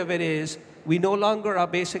reality of it is, we no longer are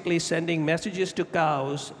basically sending messages to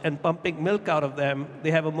cows and pumping milk out of them. They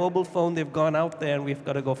have a mobile phone, they've gone out there, and we've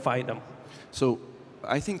got to go find them. So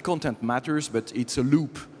I think content matters, but it's a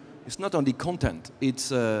loop. It's not only content.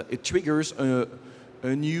 It triggers a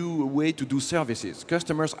new way to do services.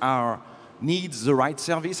 Customers need the right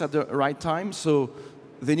service at the right time, so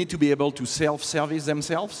they need to be able to self-service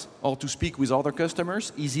themselves or to speak with other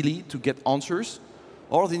customers easily to get answers.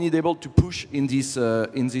 Or they need able to push in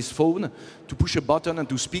this phone, to push a button and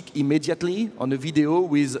to speak immediately on a video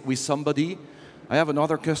with somebody. I have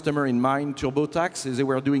another customer in mind, TurboTax. They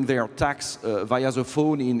were doing their tax via the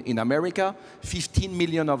phone in America. 15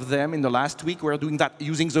 million of them in the last week were doing that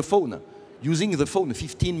using the phone. Using the phone,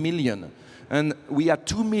 15 million. And we had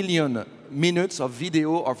 2 million minutes of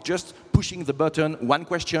video of just pushing the button, one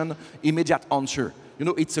question, immediate answer. You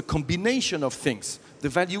know, it's a combination of things. The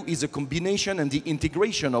value is a combination and the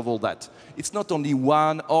integration of all that. It's not only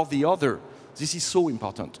one or the other. This is so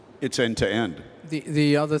important. It's end-to-end.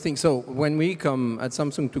 The other thing, so when we come at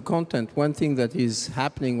Samsung to content, one thing that is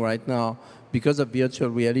happening right now, because of virtual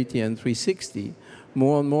reality and 360,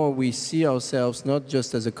 more and more we see ourselves not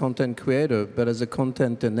just as a content creator, but as a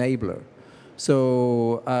content enabler.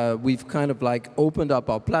 So we've kind of like opened up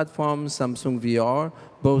our platform, Samsung VR,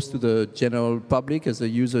 both to the general public as a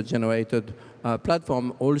user-generated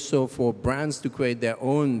platform, also for brands to create their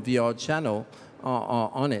own VR channel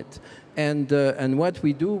on it. And what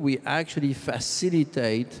we do, we actually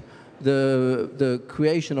facilitate the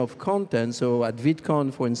creation of content. So at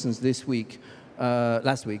VidCon, for instance, this week,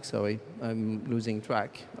 last week, sorry, I'm losing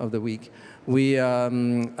track of the week. We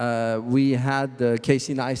had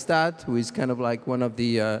Casey Neistat, who is kind of like one of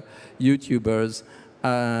the YouTubers,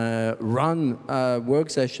 run work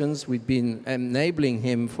sessions. We've been enabling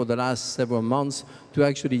him for the last several months to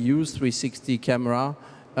actually use 360 camera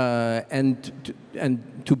and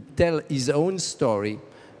to tell his own story.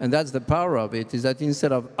 And that's the power of it, is that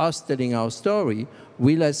instead of us telling our story,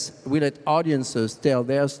 we let audiences tell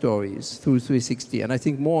their stories through 360. And I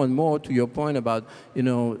think more and more, to your point about, you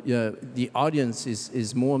know, the audience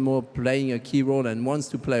is more and more playing a key role and wants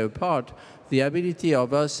to play a part, the ability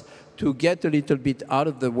of us to get a little bit out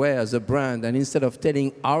of the way as a brand, and instead of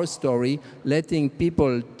telling our story, letting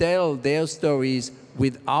people tell their stories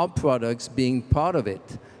with our products being part of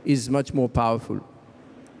it is much more powerful.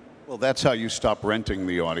 Well, that's how you stop renting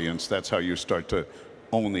the audience. That's how you start to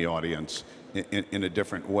own the audience in a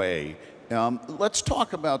different way. Let's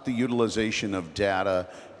talk about the utilization of data,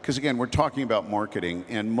 because again, we're talking about marketing,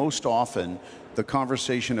 and most often the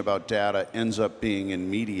conversation about data ends up being in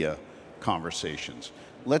media conversations.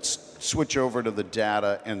 Let's switch over to the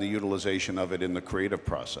data and the utilization of it in the creative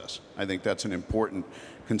process. I think that's an important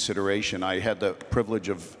consideration. I had the privilege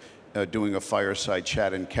of doing a fireside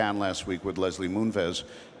chat in Cannes last week with Leslie Moonves,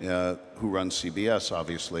 who runs CBS,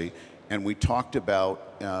 obviously, and we talked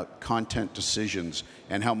about content decisions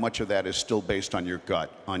and how much of that is still based on your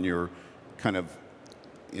gut, on your kind of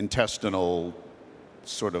intestinal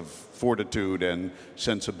sort of fortitude and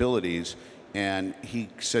sensibilities. And he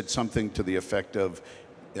said something to the effect of,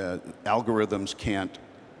 algorithms can't,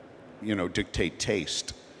 you know, dictate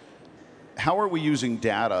taste. How are we using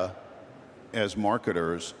data as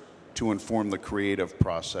marketers to inform the creative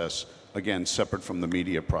process, again, separate from the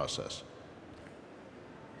media process?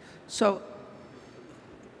 So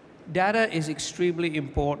data is extremely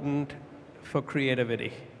important for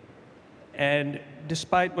creativity. And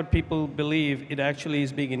despite what people believe, it actually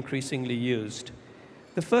is being increasingly used.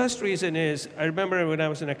 The first reason is, I remember when I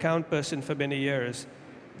was an account person for many years,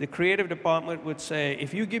 the creative department would say,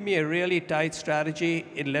 if you give me a really tight strategy,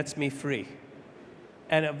 it lets me free.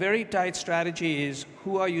 And a very tight strategy is,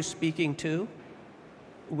 who are you speaking to?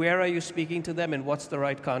 Where are you speaking to them, and what's the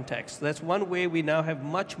right context? That's one way we now have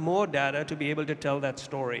much more data to be able to tell that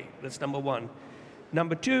story. That's number one.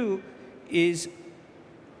 Number two is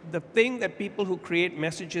the thing that people who create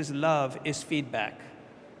messages love is feedback.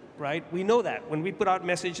 Right? We know that. When we put out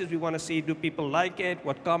messages, we want to see, do people like it?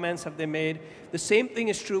 What comments have they made? The same thing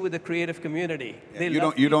is true with the creative community.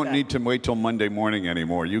 You don't need to wait till Monday morning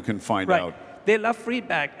anymore. You can find out. They love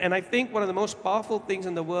feedback. And I think one of the most powerful things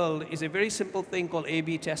in the world is a very simple thing called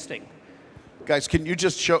A/B testing. Guys, can you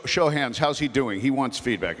just show hands? How's he doing? He wants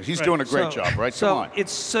feedback. He's doing a great job, right? Come on.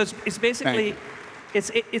 It's basically,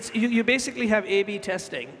 you basically have A/B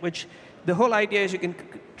testing, which the whole idea is you can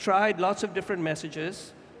try lots of different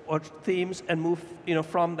messages, or themes and move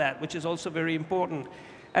from that, which is also very important.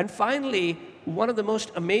 And finally, one of the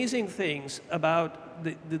most amazing things about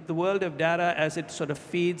the world of data as it sort of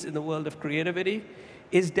feeds in the world of creativity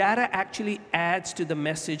is data actually adds to the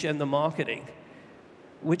message and the marketing,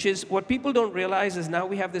 which is what people don't realize is now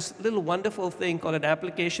we have this little wonderful thing called an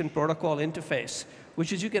application protocol interface,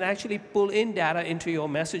 which is you can actually pull in data into your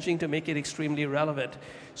messaging to make it extremely relevant.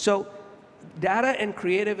 So data and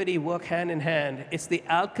creativity work hand in hand. It's the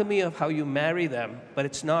alchemy of how you marry them, but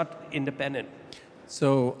it's not independent.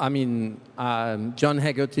 So, I mean, John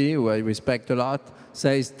Hegarty, who I respect a lot,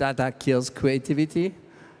 says data kills creativity,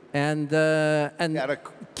 and data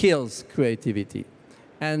kills creativity.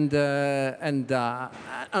 And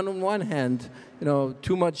on one hand,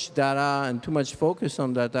 too much data and too much focus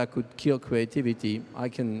on data could kill creativity. I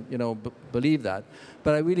can, believe that.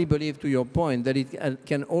 But I really believe, to your point, that it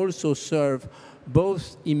can also serve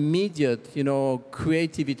both immediate,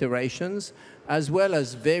 creative iterations as well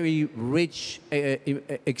as very rich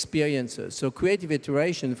experiences. So creative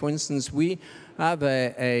iteration, for instance, we have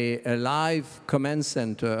a live command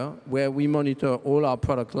center where we monitor all our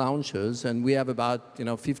product launches, and we have about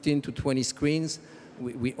 15 to 20 screens.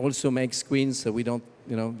 We also make screens, so we don't,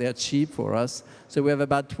 they're cheap for us. So we have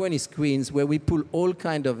about 20 screens where we pull all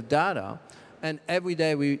kind of data, and every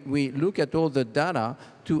day we look at all the data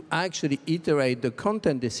to actually iterate the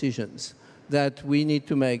content decisions that we need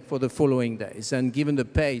to make for the following days. And given the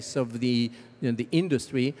pace of the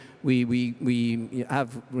industry, we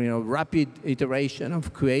have rapid iteration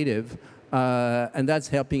of creative, and that's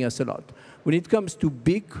helping us a lot. When it comes to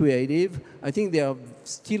big creative, I think there are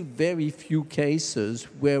still very few cases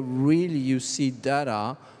where really you see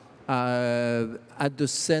data at the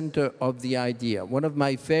center of the idea. One of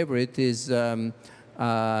my favorite is,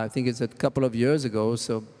 I think it's a couple of years ago,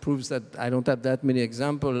 so proves that I don't have that many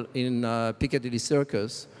examples in Piccadilly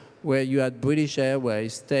Circus, where you had British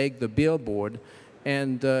Airways take the billboard,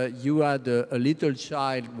 and you had a little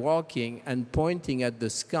child walking and pointing at the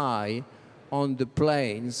sky on the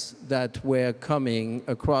planes that were coming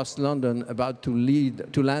across London about to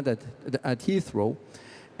land at Heathrow.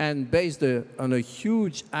 And based on a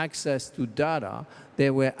huge access to data, they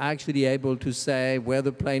were actually able to say where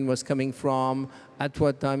the plane was coming from, at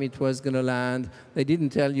what time it was going to land. They didn't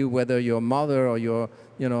tell you whether your mother or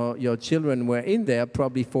your children were in there,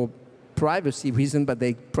 probably for privacy reasons, but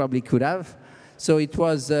they probably could have. So it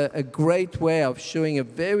was a great way of showing a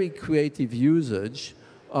very creative usage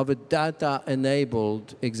of a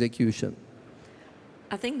data-enabled execution.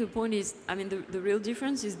 I think the point is, I mean, the real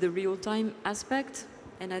difference is the real-time aspect.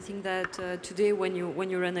 And I think that today, when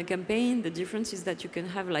you run a campaign, the difference is that you can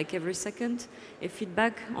have, like, every second a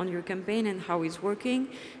feedback on your campaign and how it's working,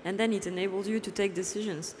 and then it enables you to take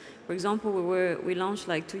decisions. For example, we launched,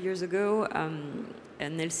 like, 2 years ago an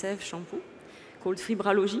Elseve shampoo called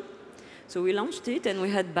Fibralogy. So we launched it, and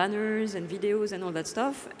we had banners and videos and all that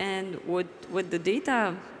stuff. And what the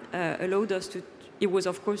data allowed us to, it was,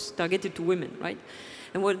 of course, targeted to women, right?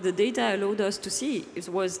 And what the data allowed us to see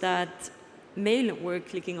was that male were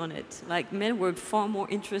clicking on it. Like, men were far more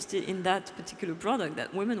interested in that particular product than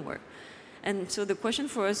women were. And so the question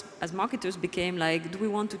for us as marketers became, like, do we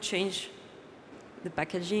want to change the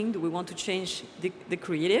packaging? Do we want to change the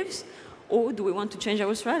creatives? Or do we want to change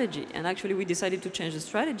our strategy? And actually, we decided to change the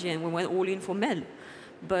strategy, and we went all in for male.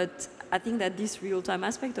 But I think that this real-time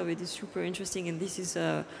aspect of it is super interesting, and this is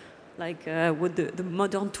what the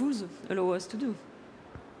modern tools allow us to do.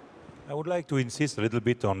 I would like to insist a little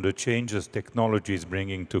bit on the changes technology is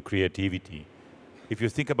bringing to creativity. If you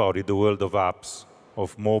think about it, the world of apps,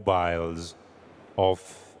 of mobiles, of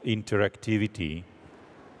interactivity,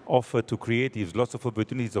 offer to creatives lots of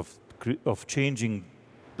opportunities of changing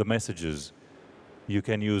the messages. You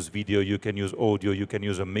can use video, you can use audio, you can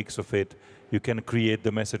use a mix of it, you can create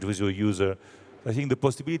the message with your user. I think the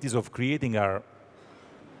possibilities of creating are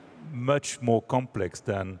much more complex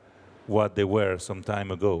than what they were some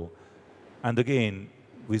time ago. And again,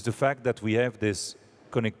 with the fact that we have this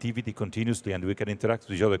connectivity continuously and we can interact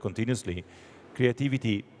with each other continuously,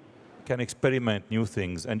 creativity can experiment new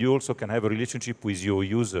things, and you also can have a relationship with your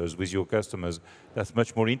users, with your customers, that's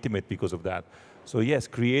much more intimate because of that. So yes,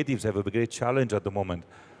 creatives have a great challenge at the moment,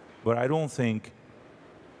 but I don't think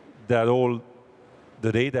that all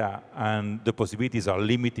the data and the possibilities are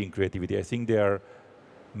limiting creativity. I think they are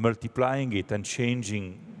multiplying it and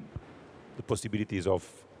changing the possibilities of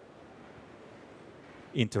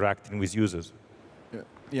interacting with users.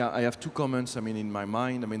 Yeah, I have two comments, in my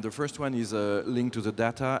mind. The first one is linked to the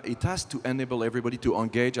data. It has to enable everybody to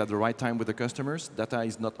engage at the right time with the customers. Data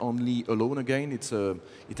is not only alone again.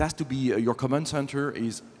 It has to be, your command center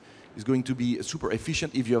It's going to be super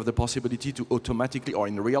efficient if you have the possibility to automatically or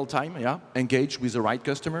in real time, engage with the right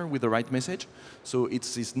customer with the right message. So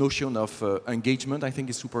it's this notion of engagement, I think,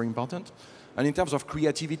 is super important. And in terms of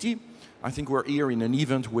creativity, I think we're here in an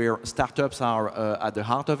event where startups are at the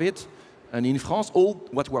heart of it. And in France, all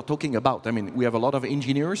what we're talking about, I mean, we have a lot of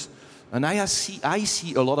engineers, and I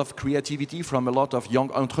see a lot of creativity from a lot of young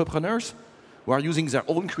entrepreneurs who are using their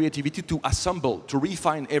own creativity to assemble, to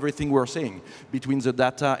refine everything we're saying. Between the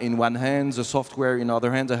data in one hand, the software in the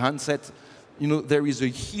other hand, the handset. You know, there is a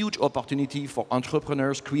huge opportunity for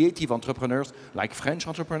entrepreneurs, creative entrepreneurs, like French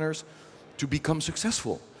entrepreneurs, to become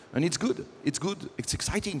successful. And it's good. It's good. It's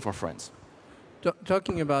exciting for France.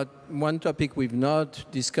 Talking about one topic we've not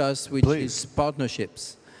discussed, which is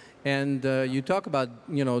partnerships. And you talk about,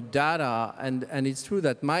 you know, data, and it's true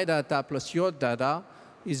that my data plus your data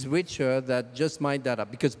is richer than just my data.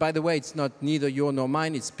 Because, by the way, it's not neither your nor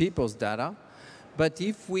mine, it's people's data. But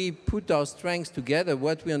if we put our strengths together,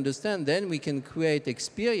 what we understand, then we can create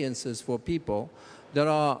experiences for people that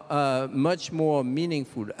are much more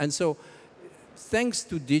meaningful. And so, thanks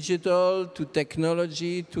to digital, to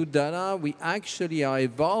technology, to data, we actually are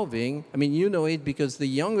evolving. I mean, you know it because the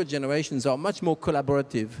younger generations are much more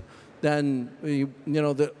collaborative than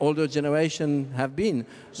the older generation have been.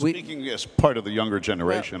 Speaking as part of the younger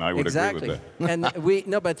generation, I would agree with that.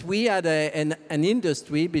 And but we had an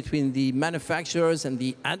industry between the manufacturers and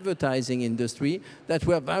the advertising industry that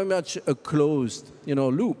were very much a closed,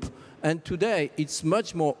 loop. And today, it's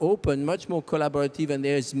much more open, much more collaborative, and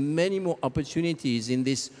there's many more opportunities in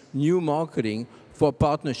this new marketing for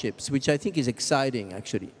partnerships, which I think is exciting,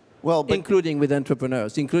 actually. Well, including with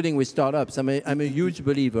entrepreneurs, including with startups. I'm a huge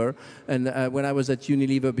believer. And when I was at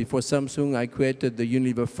Unilever before Samsung, I created the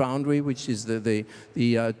Unilever Foundry, which is the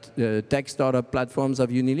tech startup platforms of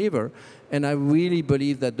Unilever. And I really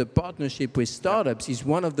believe that the partnership with startups is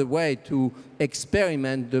one of the ways to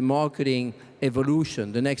experiment the marketing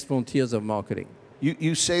evolution, the next frontiers of marketing.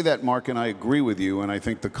 You say that, Marc, and I agree with you. And I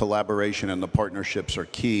think the collaboration and the partnerships are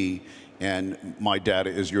key. And my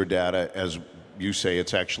data is your data, as you say,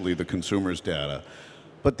 it's actually the consumer's data.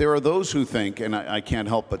 But there are those who think, and I can't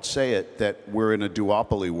help but say it, that we're in a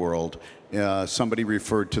duopoly world. Somebody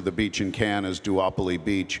referred to the beach in Cannes as duopoly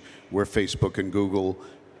beach, where Facebook and Google,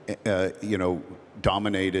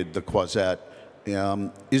 dominated the Croisette.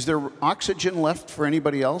 Is there oxygen left for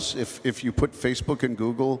anybody else if you put Facebook and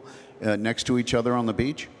Google next to each other on the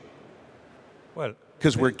beach? Well,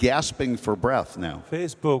 because we're gasping for breath now.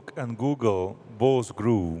 Facebook and Google both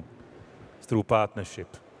grew through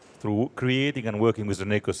partnership, through creating and working with an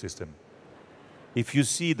ecosystem. If you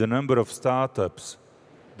see the number of startups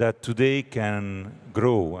that today can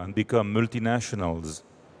grow and become multinationals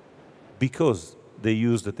because they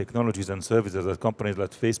use the technologies and services that companies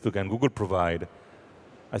like Facebook and Google provide,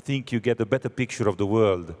 I think you get a better picture of the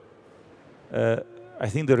world. I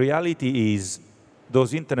think the reality is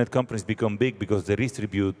those internet companies become big because they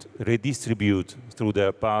redistribute through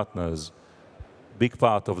their partners big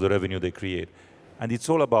part of the revenue they create. And it's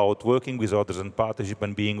all about working with others and partnership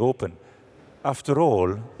and being open. After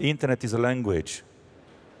all, internet is a language.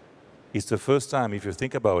 It's the first time, if you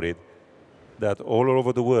think about it, that all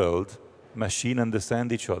over the world, machines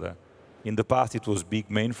understand each other. In the past, it was big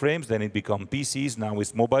mainframes, then it became PCs, now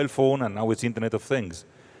it's mobile phone, and now it's Internet of Things.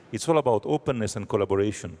 It's all about openness and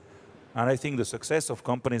collaboration. And I think the success of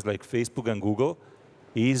companies like Facebook and Google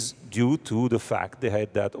is due to the fact they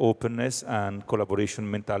had that openness and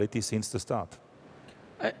collaboration mentality since the start.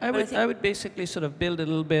 I would basically sort of build a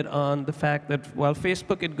little bit on the fact that while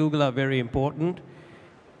Facebook and Google are very important,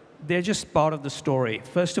 they're just part of the story.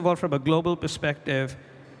 First of all, from a global perspective,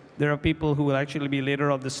 there are people who will actually be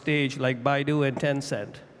later on the stage, like Baidu and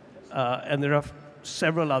Tencent. And there are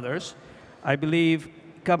several others. I believe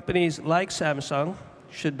companies like Samsung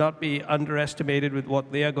should not be underestimated with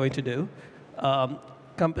what they are going to do.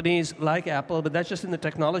 Companies like Apple, but that's just in the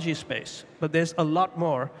technology space. But there's a lot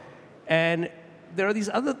more. And there are these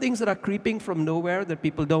other things that are creeping from nowhere that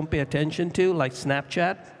people don't pay attention to, like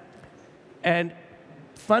Snapchat. And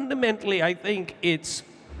fundamentally, I think it's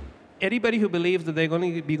anybody who believes that they're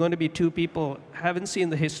going to be two people haven't seen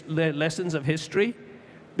the lessons of history,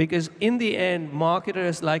 because in the end,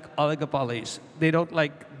 marketers like oligopolies. They don't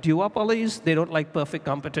like duopolies. They don't like perfect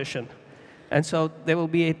competition. And so there will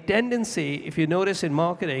be a tendency, if you notice in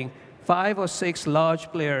marketing, 5 or 6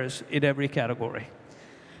 large players in every category.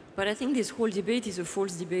 But I think this whole debate is a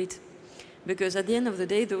false debate. Because at the end of the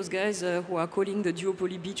day, those guys who are calling the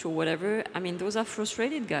duopoly beach or whatever, I mean, those are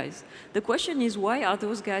frustrated guys. The question is, why are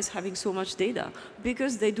those guys having so much data?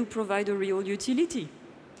 Because they do provide a real utility.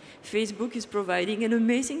 Facebook is providing an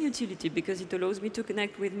amazing utility because it allows me to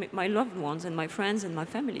connect with my loved ones and my friends and my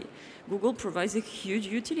family. Google provides a huge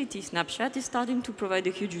utility. Snapchat is starting to provide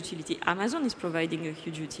a huge utility. Amazon is providing a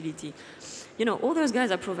huge utility. You know, all those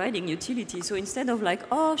guys are providing utility. So instead of like,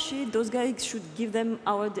 oh shit, those guys should give them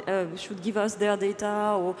should give us their data,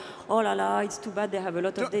 or oh la la, it's too bad they have a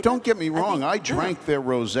lot of data. Don't get me wrong. I drank their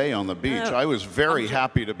rosé on the beach. I was very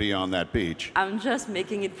happy to be on that beach. I'm just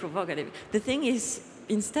making it provocative. The thing is,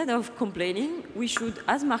 instead of complaining, we should,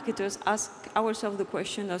 as marketers, ask ourselves the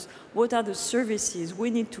question of what are the services we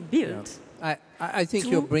need to build. Yeah. I think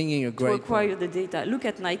you're bringing a great to acquire point. the data. Look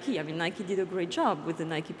at Nike. I mean, Nike did a great job with the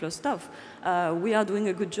Nike Plus stuff. We are doing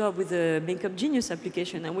a good job with the Makeup Genius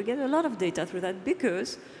application, and we get a lot of data through that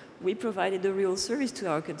because we provided a real service to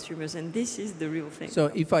our consumers, and this is the real thing.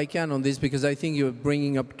 So if I can on this, because I think you're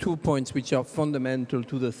bringing up 2 points which are fundamental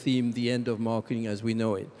to the theme, the end of marketing as we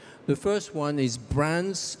know it. The first one is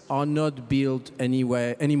brands are not built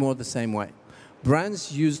anymore the same way.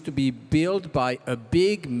 Brands used to be built by a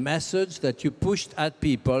big message that you pushed at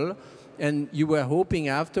people, and you were hoping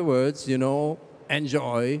afterwards, you know,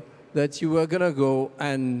 enjoy, that you were going to go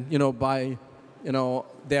and, you know, buy, you know,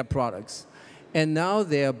 their products. And now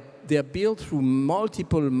they're built through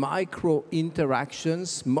multiple micro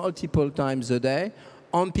interactions, multiple times a day,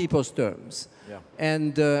 on people's terms. Yeah.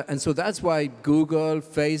 And so that's why Google,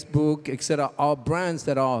 Facebook, etc., are brands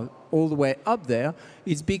that are all the way up there.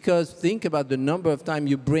 It's because think about the number of times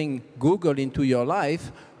you bring Google into your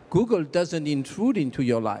life. Google doesn't intrude into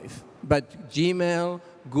your life. But Gmail,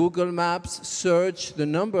 Google Maps, search, the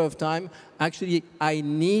number of times, actually, I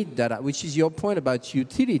need data, which is your point about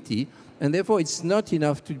utility. And therefore, it's not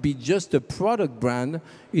enough to be just a product brand.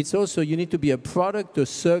 It's also, you need to be a product, a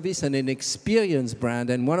service, and an experience brand.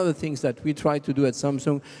 And one of the things that we try to do at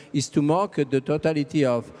Samsung is to market the totality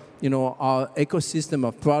of, you know, our ecosystem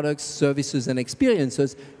of products, services, and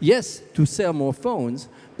experiences. Yes, to sell more phones,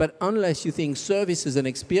 but unless you think services and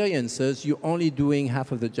experiences, you're only doing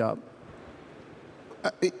half of the job.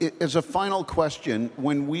 As a final question,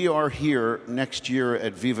 when we are here next year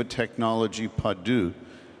at Viva Technology Paris,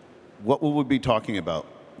 what will we be talking about?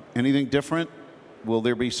 Anything different? Will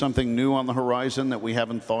there be something new on the horizon that we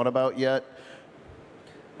haven't thought about yet?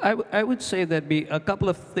 I would say there'd be a couple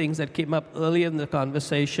of things that came up earlier in the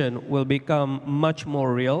conversation will become much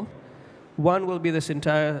more real. One will be this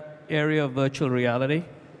entire area of virtual reality.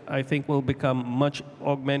 I think will become much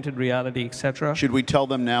augmented reality, etc. Should we tell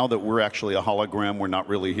them now that we're actually a hologram, we're not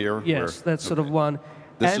really here? Yes, that's sort of one.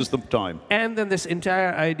 This is the time. And then this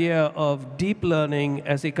entire idea of deep learning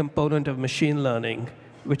as a component of machine learning,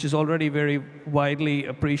 which is already very widely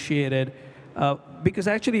appreciated. Because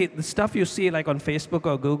actually, the stuff you see like on Facebook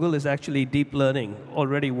or Google is actually deep learning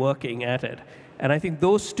already working at it. And I think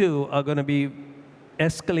those two are going to be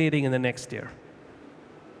escalating in the next year.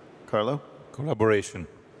 Carlo? Collaboration.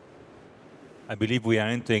 I believe we are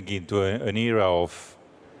entering into an era of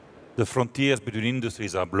the frontiers between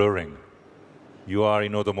industries are blurring. You are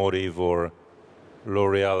in automotive or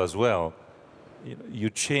L'Oreal as well. You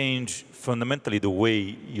change fundamentally the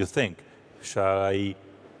way you think.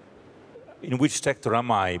 In which sector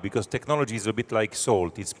am I? Because technology is a bit like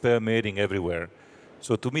salt. It's permeating everywhere.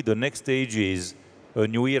 So to me, the next stage is a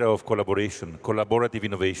new era of collaboration, collaborative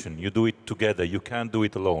innovation. You do it together. You can't do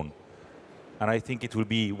it alone. And I think it will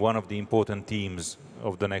be one of the important themes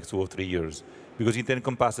of the next 2 or 3 years, because it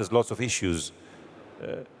encompasses lots of issues.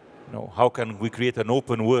 You know, how can we create an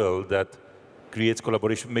open world that creates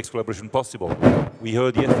collaboration, makes collaboration possible? We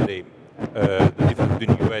heard yesterday the difference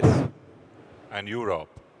between the US and Europe.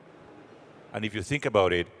 And if you think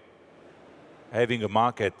about it, having a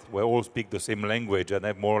market where all speak the same language and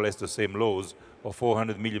have more or less the same laws of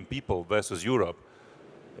 400 million people versus Europe,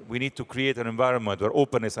 we need to create an environment where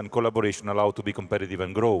openness and collaboration allow to be competitive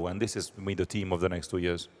and grow. And this is, for me, the theme of the next 2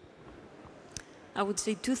 years. I would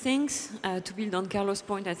say 2 things. To build on Carlo's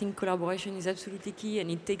point, I think collaboration is absolutely key, and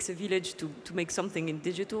it takes a village to make something in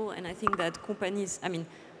digital. And I think that companies, I mean,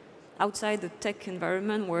 outside the tech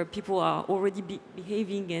environment where people are already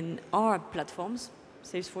behaving and are platforms,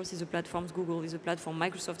 Salesforce is a platform, Google is a platform,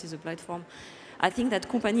 Microsoft is a platform. I think that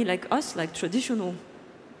companies like us, like traditional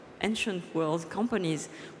ancient world companies,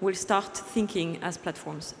 will start thinking as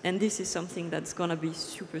platforms. And this is something that's going to be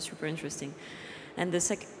super, super interesting. And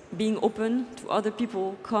the being open to other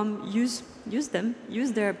people, come use them,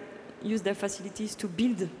 use their facilities to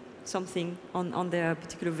build something on their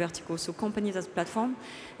particular vertical. So companies as platform.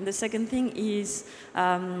 And the second thing is,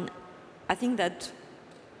 I think that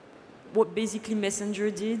what basically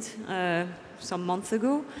Messenger did some months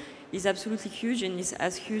ago is absolutely huge and is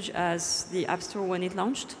as huge as the App Store when it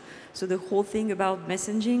launched. So the whole thing about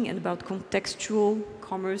messaging and about contextual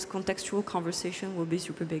commerce, contextual conversation will be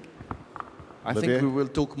super big. I think we will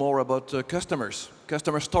talk more about customers,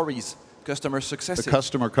 customer stories, customer successes. The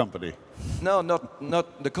customer company. No,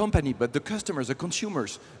 not the company, but the customers, the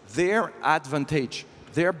consumers, their advantage,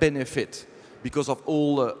 their benefit because of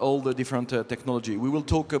all the different technology. We will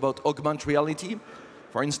talk about augmented reality.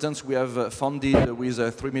 For instance, we have funded with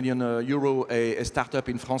 3 million euro a startup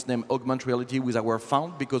in France named Augmented Reality with our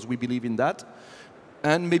fund because we believe in that.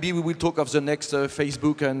 And maybe we will talk of the next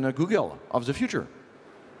Facebook and Google of the future.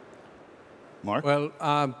 Marc? Well,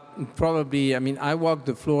 probably, I mean, I walked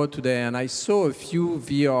the floor today and I saw a few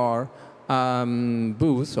VR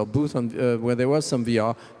booths, or booths on, where there was some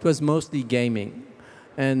VR. It was mostly gaming.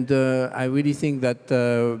 And I really think that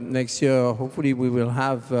next year, hopefully, we will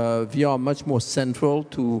have VR much more central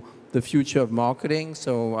to the future of marketing.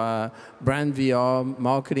 So brand VR,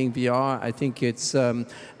 marketing VR, I think it's, and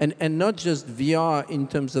not just VR in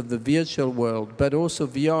terms of the virtual world, but also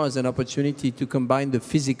VR as an opportunity to combine the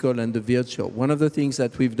physical and the virtual. One of the things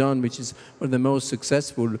that we've done, which is one of the most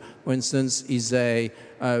successful, for instance, is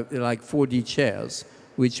like 4D chairs,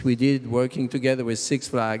 which we did working together with Six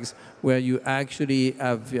Flags, where you actually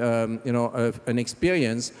have an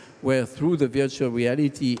experience where through the virtual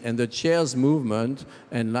reality and the chairs movement,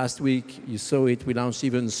 and last week you saw it, we launched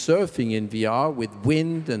even surfing in VR with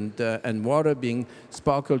wind and water being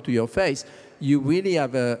sparkled to your face. You really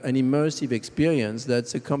have an immersive experience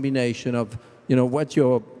that's a combination of what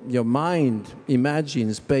your mind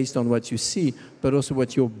imagines based on what you see, but also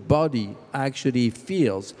what your body actually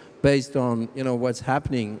feels based on what's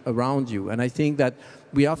happening around you. And I think that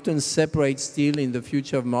we often separate still in the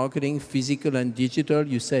future of marketing, physical and digital.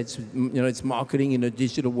 You said it's marketing in a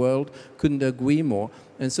digital world. Couldn't agree more.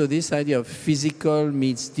 And so this idea of physical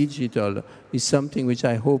meets digital is something which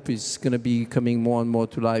I hope is going to be coming more and more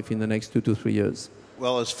to life in the next 2 to 3 years.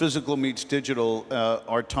 Well, as physical meets digital,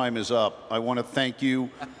 our time is up. I want to thank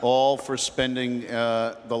you all for spending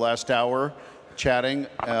the last hour chatting.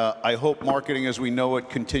 I hope marketing as we know it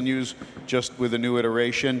continues just with a new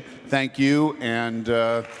iteration. Thank you, and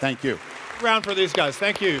thank you. Round for these guys.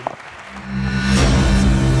 Thank you.